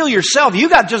 physician, heal yourself. You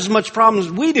got just as much problems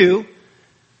as we do.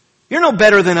 You're no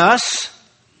better than us.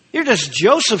 You're just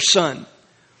Joseph's son.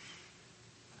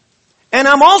 And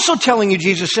I'm also telling you,"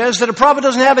 Jesus says, "that a prophet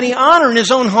doesn't have any honor in his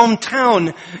own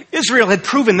hometown." Israel had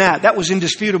proven that. That was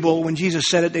indisputable. When Jesus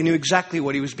said it, they knew exactly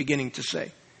what he was beginning to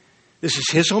say. This is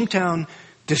his hometown.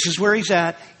 This is where he's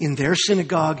at, in their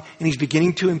synagogue, and he's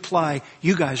beginning to imply,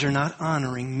 you guys are not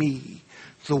honoring me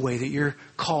the way that you're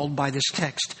called by this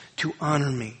text to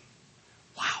honor me.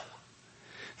 Wow.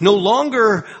 No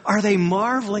longer are they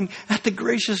marveling at the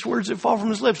gracious words that fall from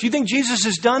his lips. You think Jesus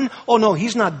is done? Oh no,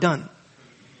 he's not done.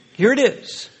 Here it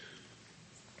is.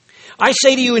 "I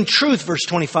say to you in truth," verse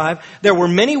 25, "there were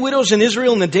many widows in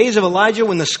Israel in the days of Elijah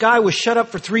when the sky was shut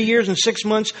up for 3 years and 6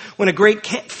 months, when a great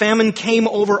famine came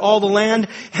over all the land.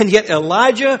 And yet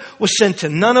Elijah was sent to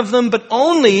none of them, but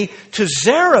only to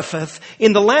Zarephath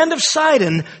in the land of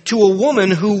Sidon, to a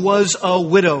woman who was a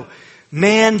widow."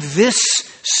 Man, this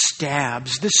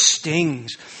stabs. This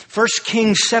stings. 1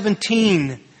 Kings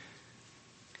 17.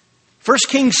 1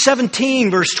 Kings 17,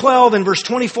 verse 12 and verse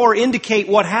 24 indicate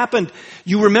what happened.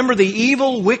 You remember the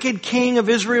evil, wicked king of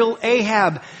Israel,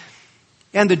 Ahab,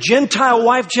 and the Gentile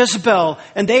wife Jezebel,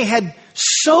 and they had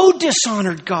so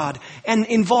dishonored God and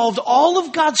involved all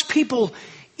of God's people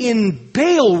in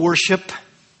Baal worship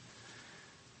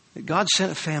that God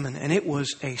sent a famine, and it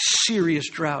was a serious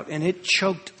drought, and it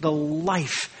choked the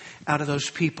life out of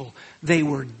those people. They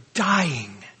were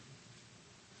dying.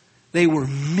 They were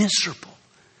miserable.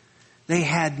 They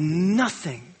had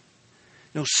nothing,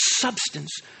 no substance,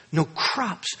 no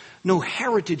crops, no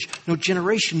heritage, no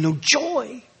generation, no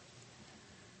joy.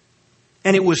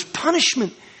 And it was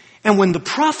punishment. And when the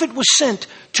prophet was sent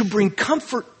to bring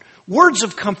comfort, words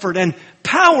of comfort and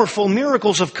powerful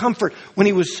miracles of comfort, when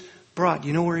he was brought,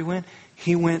 you know where he went?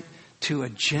 He went to a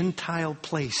Gentile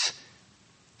place,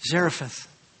 Zarephath,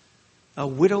 a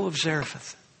widow of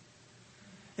Zarephath.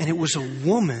 And it was a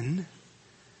woman,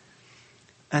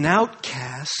 an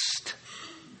outcast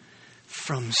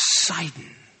from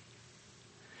Sidon.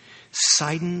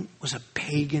 Sidon was a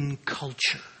pagan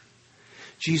culture.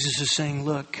 Jesus is saying,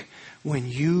 look, when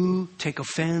you take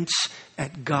offense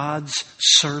at God's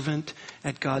servant,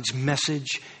 at God's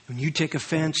message, when you take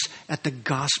offense at the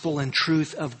gospel and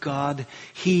truth of God,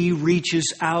 He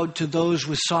reaches out to those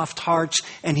with soft hearts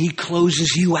and He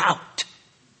closes you out.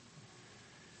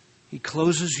 He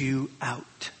closes you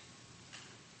out.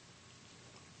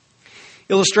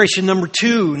 Illustration number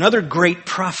 2, another great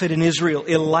prophet in Israel,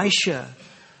 Elisha.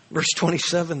 Verse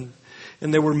 27,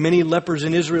 and there were many lepers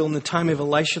in Israel in the time of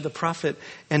Elisha the prophet,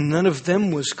 and none of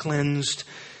them was cleansed,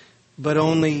 but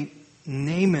only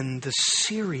Naaman the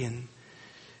Syrian.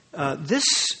 This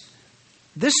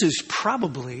is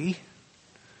probably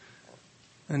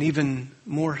an even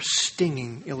more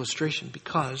stinging illustration,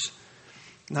 because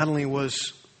not only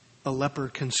was a leper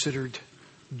considered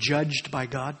judged by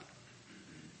God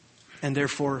and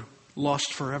therefore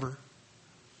lost forever,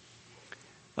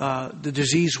 the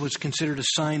disease was considered a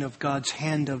sign of God's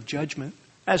hand of judgment,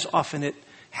 as often it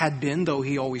had been, though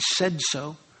He always said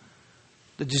so.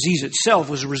 The disease itself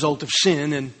was a result of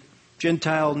sin, and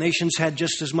Gentile nations had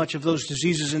just as much of those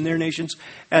diseases in their nations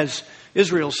as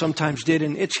Israel sometimes did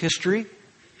in its history.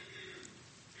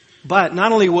 But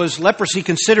not only was leprosy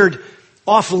considered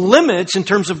off limits in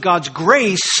terms of God's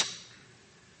grace,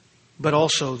 but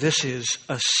also this is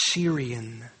a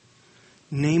Syrian,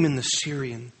 Naaman the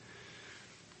Syrian.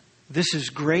 This is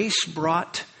grace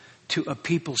brought to a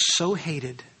people so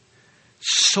hated,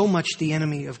 so much the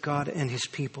enemy of God and His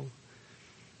people.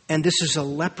 And this is a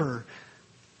leper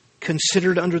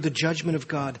considered under the judgment of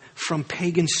God from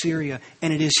pagan Syria.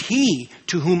 And it is he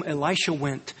to whom Elisha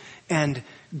went, and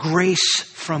grace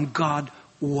from God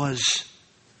was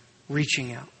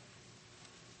reaching out.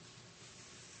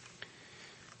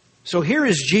 So here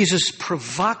is Jesus'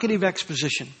 provocative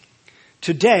exposition.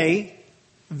 Today,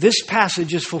 this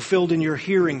passage is fulfilled in your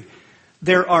hearing.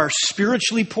 There are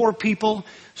spiritually poor people,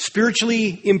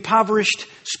 spiritually impoverished,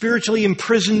 spiritually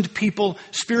imprisoned people,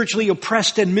 spiritually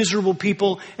oppressed and miserable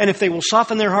people. And if they will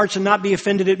soften their hearts and not be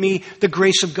offended at me, the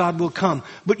grace of God will come.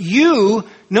 But you,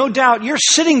 no doubt, you're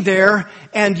sitting there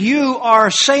and you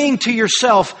are saying to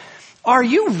yourself, are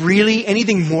you really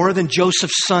anything more than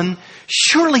Joseph's son?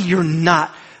 Surely you're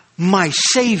not my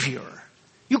Savior.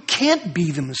 You can't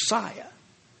be the Messiah.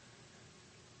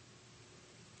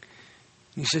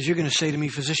 He says, you're going to say to me,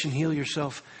 physician, heal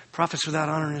yourself. Prophets without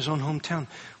honor in his own hometown.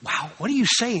 Wow, what are you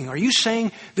saying? Are you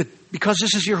saying that because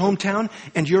this is your hometown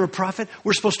and you're a prophet,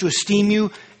 we're supposed to esteem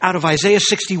you out of Isaiah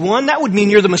 61? That would mean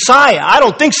you're the Messiah. I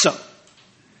don't think so.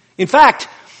 In fact,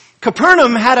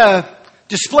 Capernaum had a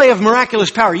display of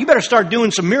miraculous power. You better start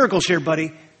doing some miracles here,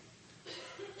 buddy.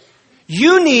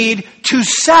 You need to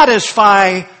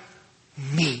satisfy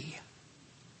me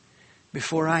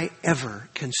before I ever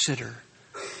consider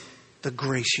the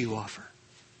grace you offer.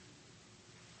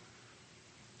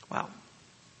 Wow.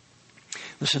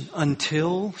 Listen,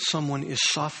 until someone is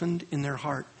softened in their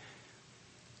heart,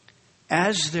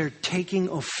 as they're taking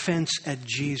offense at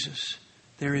Jesus,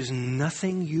 there is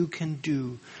nothing you can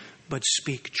do but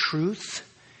speak truth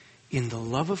in the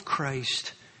love of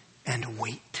Christ and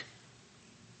wait.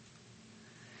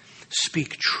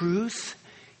 Speak truth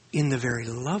in the very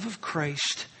love of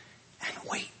Christ and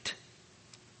wait.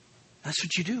 That's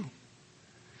what you do.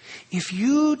 If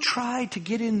you try to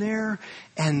get in there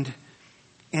and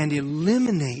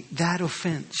eliminate that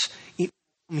offense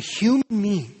from human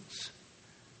means,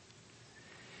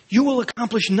 you will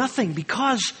accomplish nothing,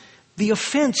 because the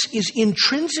offense is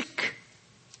intrinsic.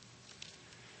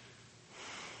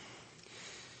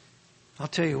 I'll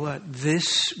tell you what,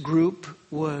 this group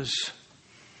was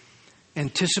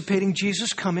anticipating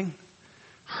Jesus coming,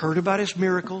 heard about His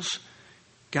miracles.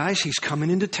 Guys, He's coming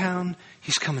into town.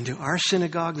 He's coming to our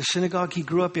synagogue, the synagogue he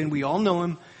grew up in. We all know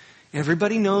him.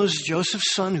 Everybody knows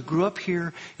Joseph's son who grew up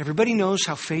here. Everybody knows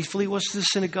how faithful he was to the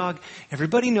synagogue.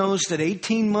 Everybody knows that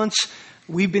 18 months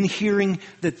we've been hearing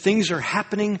that things are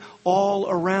happening all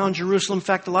around Jerusalem. In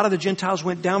fact, a lot of the Gentiles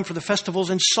went down for the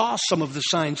festivals and saw some of the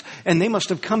signs. And they must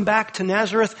have come back to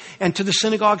Nazareth and to the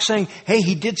synagogue saying, hey,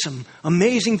 he did some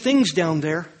amazing things down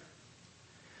there.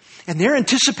 And they're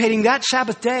anticipating that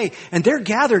Sabbath day. And they're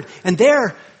gathered. And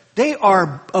they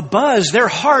are abuzz. Their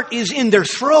heart is in their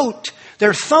throat.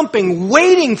 They're thumping,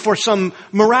 waiting for some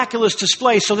miraculous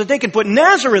display so that they can put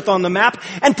Nazareth on the map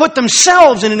and put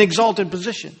themselves in an exalted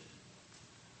position.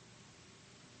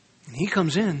 And he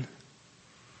comes in,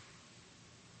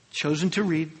 chosen to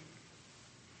read.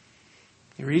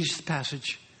 He reads the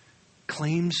passage,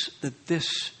 claims that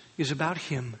this is about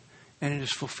him, and it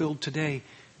is fulfilled today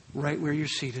right where you're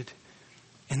seated.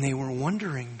 And they were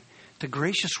wondering, to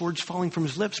gracious words falling from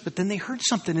his lips, but then they heard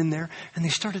something in there and they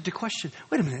started to question,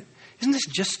 wait a minute, isn't this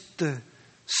just the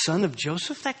son of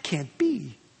Joseph? That can't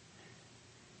be.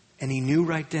 And he knew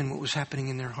right then what was happening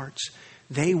in their hearts.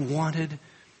 They wanted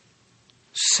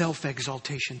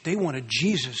self-exaltation. They wanted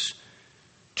Jesus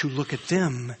to look at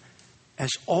them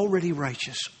as already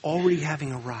righteous, already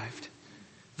having arrived.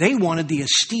 They wanted the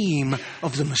esteem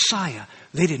of the Messiah.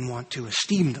 They didn't want to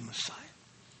esteem the Messiah.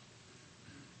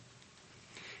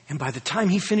 And by the time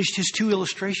he finished his 2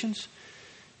 illustrations,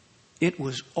 it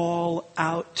was all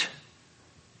out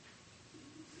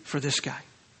for this guy.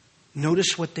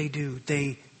 Notice what they do.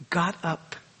 They got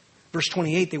up. Verse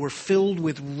 28, they were filled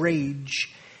with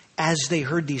rage as they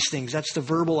heard these things. That's the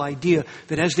verbal idea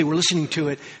that as they were listening to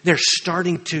it, they're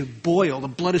starting to boil. The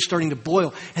blood is starting to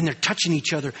boil, and they're touching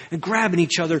each other and grabbing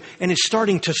each other, and it's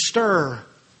starting to stir.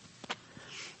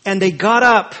 And they got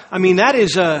up. I mean, that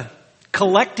is a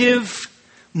collective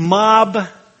mob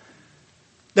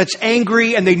that's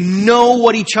angry, and they know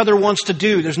what each other wants to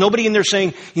do. There's nobody in there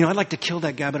saying, I'd like to kill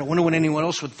that guy, but I wonder what anyone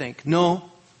else would think. No,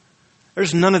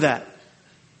 there's none of that.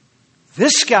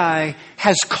 This guy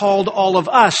has called all of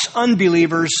us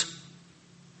unbelievers,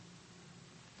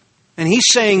 and he's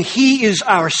saying he is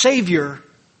our Savior.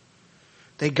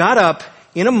 They got up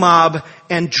in a mob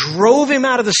and drove him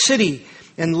out of the city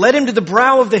and led him to the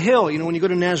brow of the hill. When you go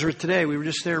to Nazareth today, we were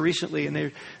just there recently,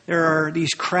 and there are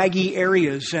these craggy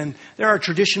areas, and there are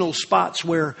traditional spots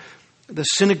where the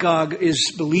synagogue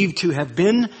is believed to have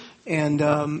been, and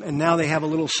now they have a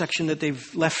little section that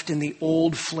they've left in the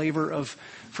old flavor of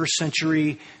first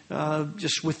century,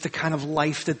 just with the kind of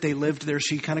life that they lived there.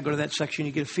 So you kind of go to that section,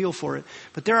 you get a feel for it.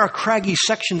 But there are craggy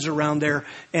sections around there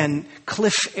and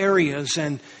cliff areas,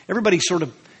 and everybody sort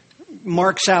of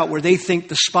marks out where they think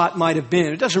the spot might have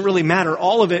been. It doesn't really matter.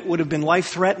 All of it would have been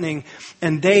life-threatening.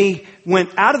 And they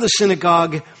went out of the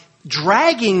synagogue,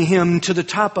 dragging him to the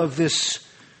top of this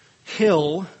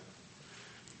hill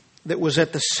that was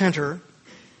at the center.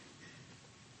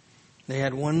 They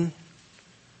had one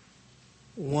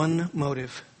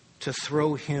motive: to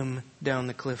throw him down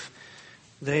the cliff.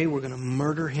 They were going to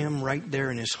murder him right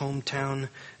there in his hometown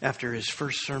after his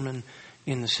first sermon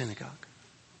in the synagogue.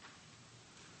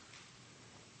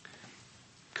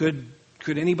 Could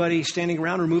anybody standing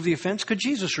around remove the offense? Could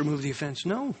Jesus remove the offense?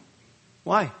 No.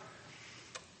 Why?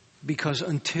 Because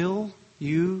until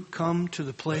you come to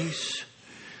the place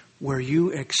where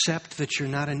you accept that you're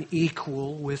not an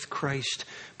equal with Christ,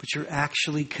 but you're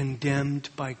actually condemned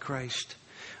by Christ,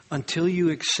 until you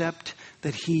accept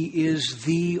that He is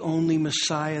the only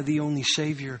Messiah, the only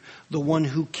Savior, the one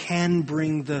who can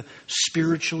bring the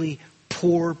spiritually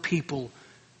poor people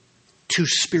to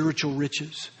spiritual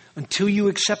riches, until you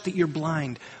accept that you're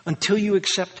blind, until you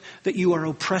accept that you are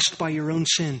oppressed by your own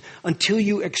sin, until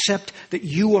you accept that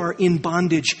you are in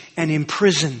bondage and in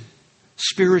prison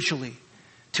spiritually,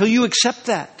 till you accept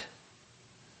that,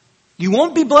 you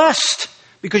won't be blessed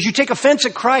because you take offense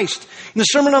at Christ. In the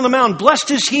Sermon on the Mount,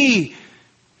 blessed is he.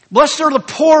 Blessed are the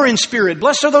poor in spirit.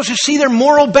 Blessed are those who see their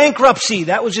moral bankruptcy.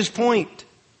 That was his point.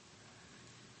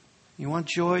 You want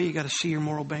joy, you got to see your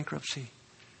moral bankruptcy.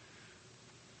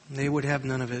 They would have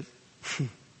none of it. And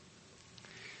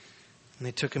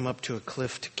they took him up to a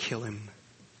cliff to kill him.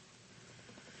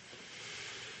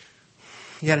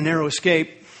 He had a narrow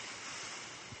escape.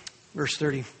 Verse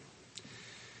 30.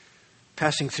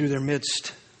 Passing through their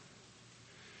midst,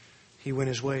 he went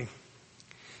his way.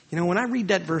 When I read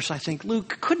that verse, I think,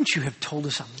 Luke, couldn't you have told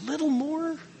us a little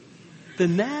more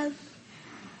than that?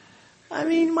 I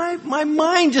mean, my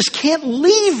mind just can't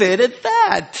leave it at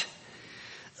that.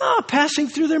 Passing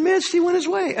through their midst, he went his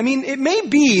way. I mean, it may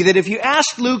be that if you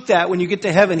asked Luke that when you get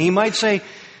to heaven, he might say,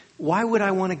 why would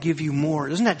I want to give you more?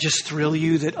 Doesn't that just thrill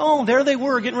you that, there they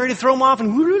were, getting ready to throw him off,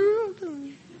 and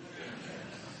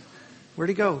where'd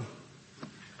he go?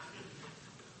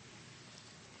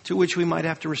 To which we might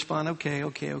have to respond, okay, I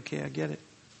get it.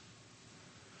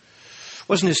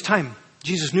 Wasn't his time.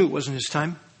 Jesus knew it wasn't his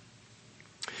time.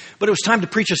 But it was time to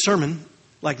preach a sermon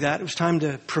like that. It was time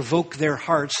to provoke their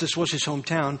hearts. This was his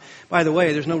hometown. By the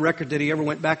way, there's no record that he ever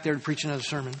went back there to preach another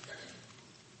sermon.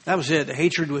 That was it. The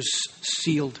hatred was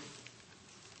sealed.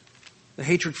 The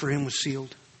hatred for him was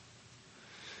sealed.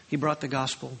 He brought the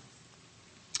gospel.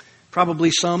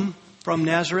 Probably some from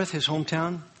Nazareth, his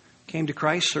hometown, came to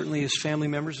Christ. Certainly his family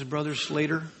members, his brothers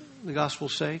later, the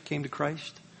Gospels say, came to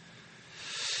Christ.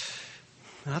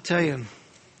 And I'll tell you,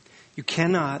 you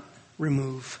cannot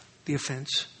remove the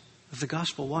offense of the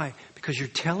gospel. Why? Because you're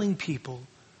telling people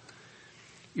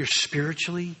you're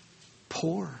spiritually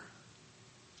poor.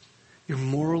 You're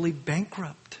morally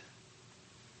bankrupt.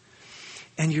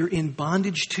 And you're in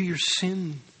bondage to your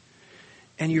sin.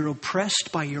 and you're oppressed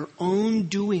by your own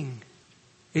doing.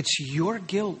 It's your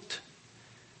guilt.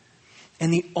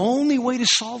 And the only way to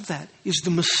solve that is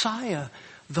the Messiah,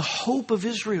 the hope of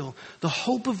Israel, the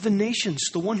hope of the nations,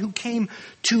 the one who came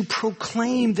to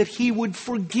proclaim that He would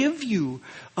forgive you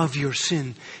of your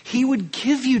sin. He would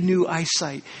give you new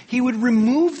eyesight. He would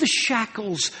remove the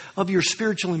shackles of your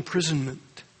spiritual imprisonment.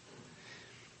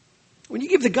 When you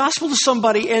give the gospel to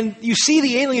somebody and you see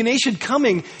the alienation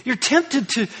coming, you're tempted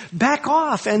to back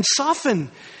off and soften.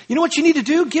 You know what you need to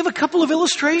do? Give a couple of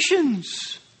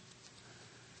illustrations.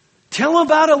 Tell them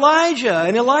about Elijah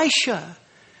and Elisha.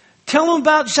 Tell them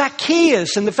about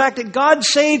Zacchaeus and the fact that God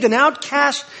saved an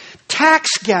outcast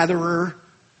tax gatherer,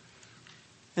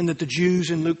 and that the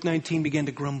Jews in Luke 19 began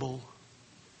to grumble.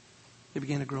 They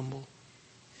began to grumble.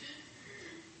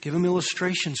 Give them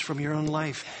illustrations from your own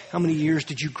life. How many years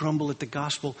did you grumble at the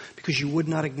gospel because you would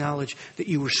not acknowledge that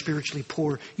you were spiritually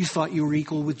poor? You thought you were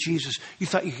equal with Jesus. You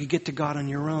thought you could get to God on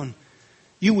your own.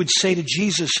 You would say to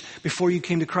Jesus before you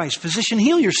came to Christ, "Physician,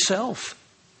 heal yourself.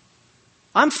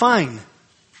 I'm fine."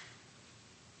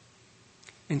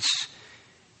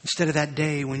 Instead of that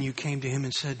day when you came to Him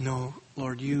and said, "No,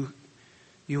 Lord, you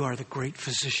are the great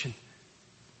physician."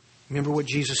 Remember what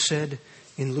Jesus said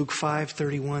in Luke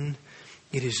 5:31?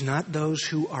 "It is not those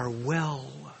who are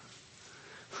well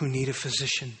who need a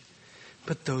physician,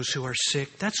 but those who are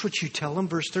sick." That's what you tell them.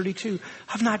 Verse 32,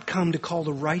 "I've not come to call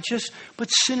the righteous, but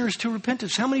sinners to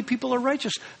repentance." How many people are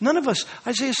righteous? None of us.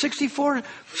 Isaiah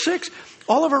 64:6.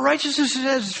 All of our righteousness is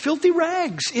as filthy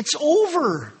rags. It's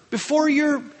over before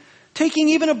you're taking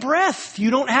even a breath. You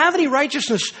don't have any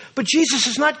righteousness. But Jesus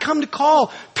has not come to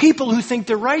call people who think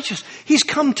they're righteous. He's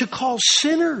come to call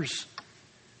sinners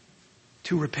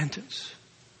to repentance.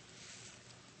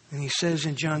 And He says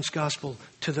in John's Gospel,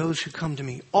 "To those who come to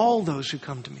me, all those who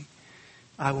come to me,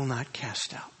 I will not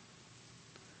cast out."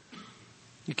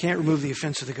 You can't remove the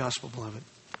offense of the gospel, beloved.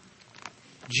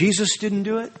 Jesus didn't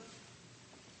do it,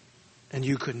 and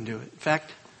you couldn't do it. In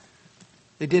fact,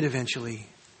 they did eventually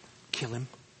kill Him.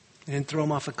 They didn't throw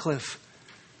Him off a cliff,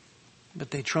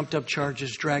 but they trumped up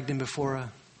charges, dragged Him before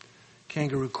a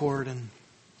kangaroo court, and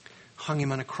hung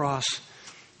Him on a cross.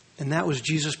 And that was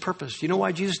Jesus' purpose. You know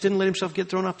why Jesus didn't let Himself get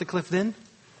thrown off the cliff then?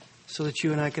 So that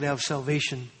you and I could have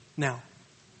salvation now.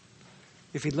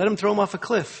 If He'd let Him throw Him off a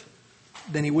cliff,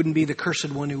 then He wouldn't be the cursed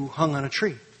one who hung on a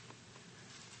tree.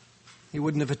 He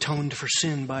wouldn't have atoned for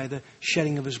sin by the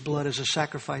shedding of His blood as a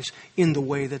sacrifice in the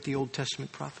way that the Old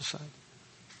Testament prophesied.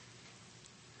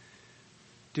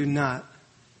 Do not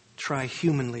try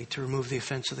humanly to remove the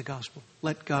offense of the gospel.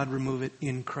 Let God remove it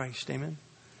in Christ. Amen.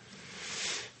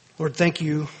 Lord, thank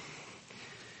You.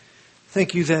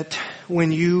 Thank You that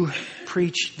when You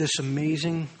preached this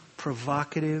amazing,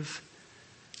 provocative,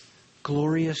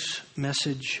 glorious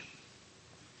message,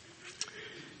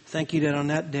 thank You that on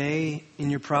that day in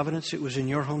Your providence, it was in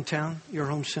Your hometown, Your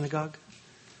home synagogue,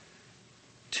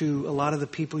 to a lot of the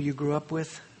people You grew up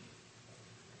with.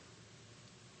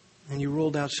 And You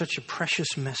rolled out such a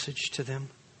precious message to them.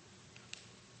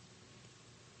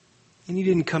 And You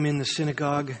didn't come in the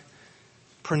synagogue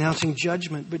pronouncing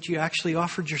judgment, but You actually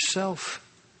offered Yourself.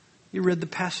 You read the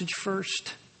passage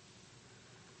first,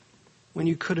 when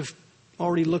You could have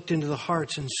already looked into the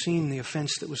hearts and seen the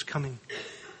offense that was coming.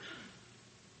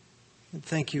 And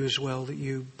thank You as well that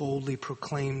You boldly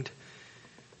proclaimed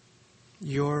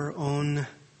Your own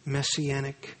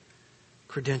messianic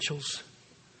credentials.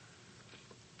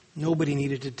 Nobody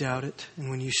needed to doubt it.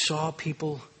 And when You saw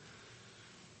people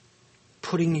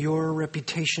putting Your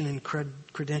reputation and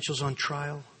credentials on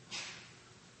trial,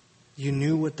 You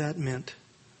knew what that meant.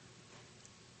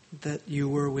 That You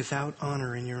were without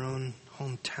honor in Your own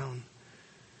hometown.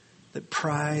 That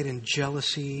pride and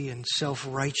jealousy and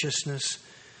self-righteousness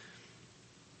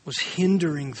was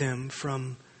hindering them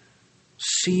from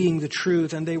seeing the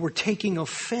truth, and they were taking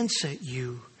offense at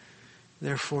You.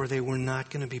 Therefore, they were not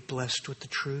going to be blessed with the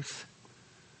truth.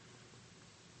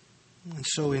 And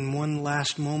so in one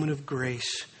last moment of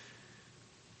grace,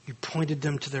 You pointed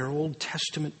them to their Old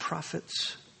Testament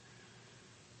prophets.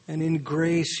 And in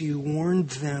grace, You warned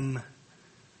them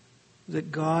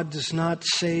that God does not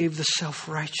save the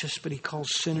self-righteous, but He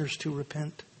calls sinners to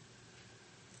repent.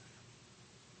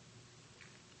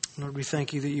 Lord, we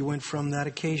thank You that You went from that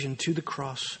occasion to the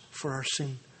cross for our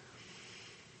sin.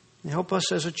 And help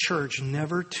us as a church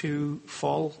never to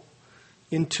fall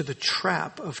into the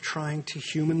trap of trying to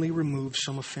humanly remove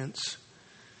some offense,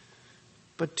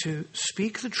 but to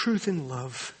speak the truth in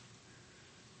love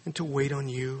and to wait on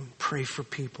You and pray for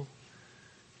people,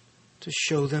 to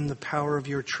show them the power of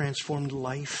Your transformed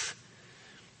life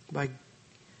by the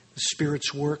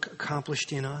Spirit's work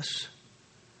accomplished in us.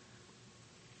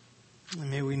 And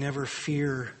may we never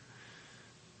fear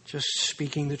just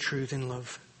speaking the truth in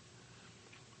love.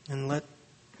 And let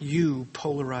you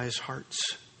polarize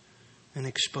hearts and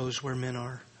expose where men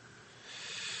are.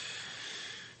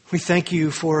 We thank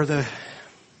you for the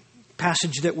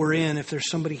passage that we're in. If there's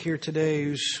somebody here today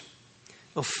who's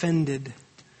offended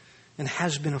and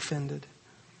has been offended,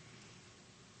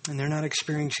 and they're not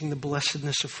experiencing the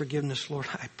blessedness of forgiveness, Lord,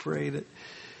 I pray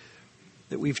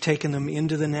that we've taken them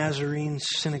into the Nazarene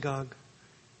synagogue.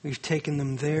 We've taken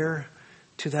them there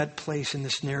to that place in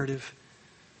this narrative.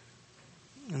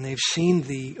 And they've seen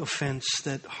the offense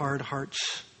that hard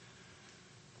hearts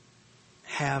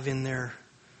have in their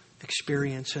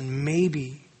experience. And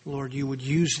maybe, Lord, you would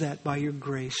use that by your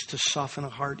grace to soften a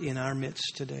heart in our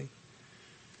midst today.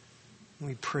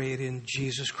 We pray it in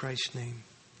Jesus Christ's name.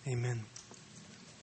 Amen.